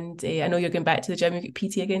again, and I know you're going back to the gym. You've got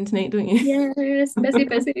PT again tonight, don't you? Yes,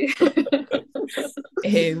 busy.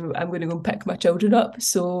 I'm going to go and pick my children up.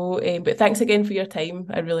 So, but thanks again for your time.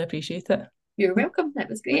 I really appreciate it. You're welcome. That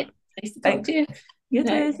was great. Nice to talk to you. You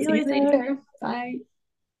too. See you later. Bye.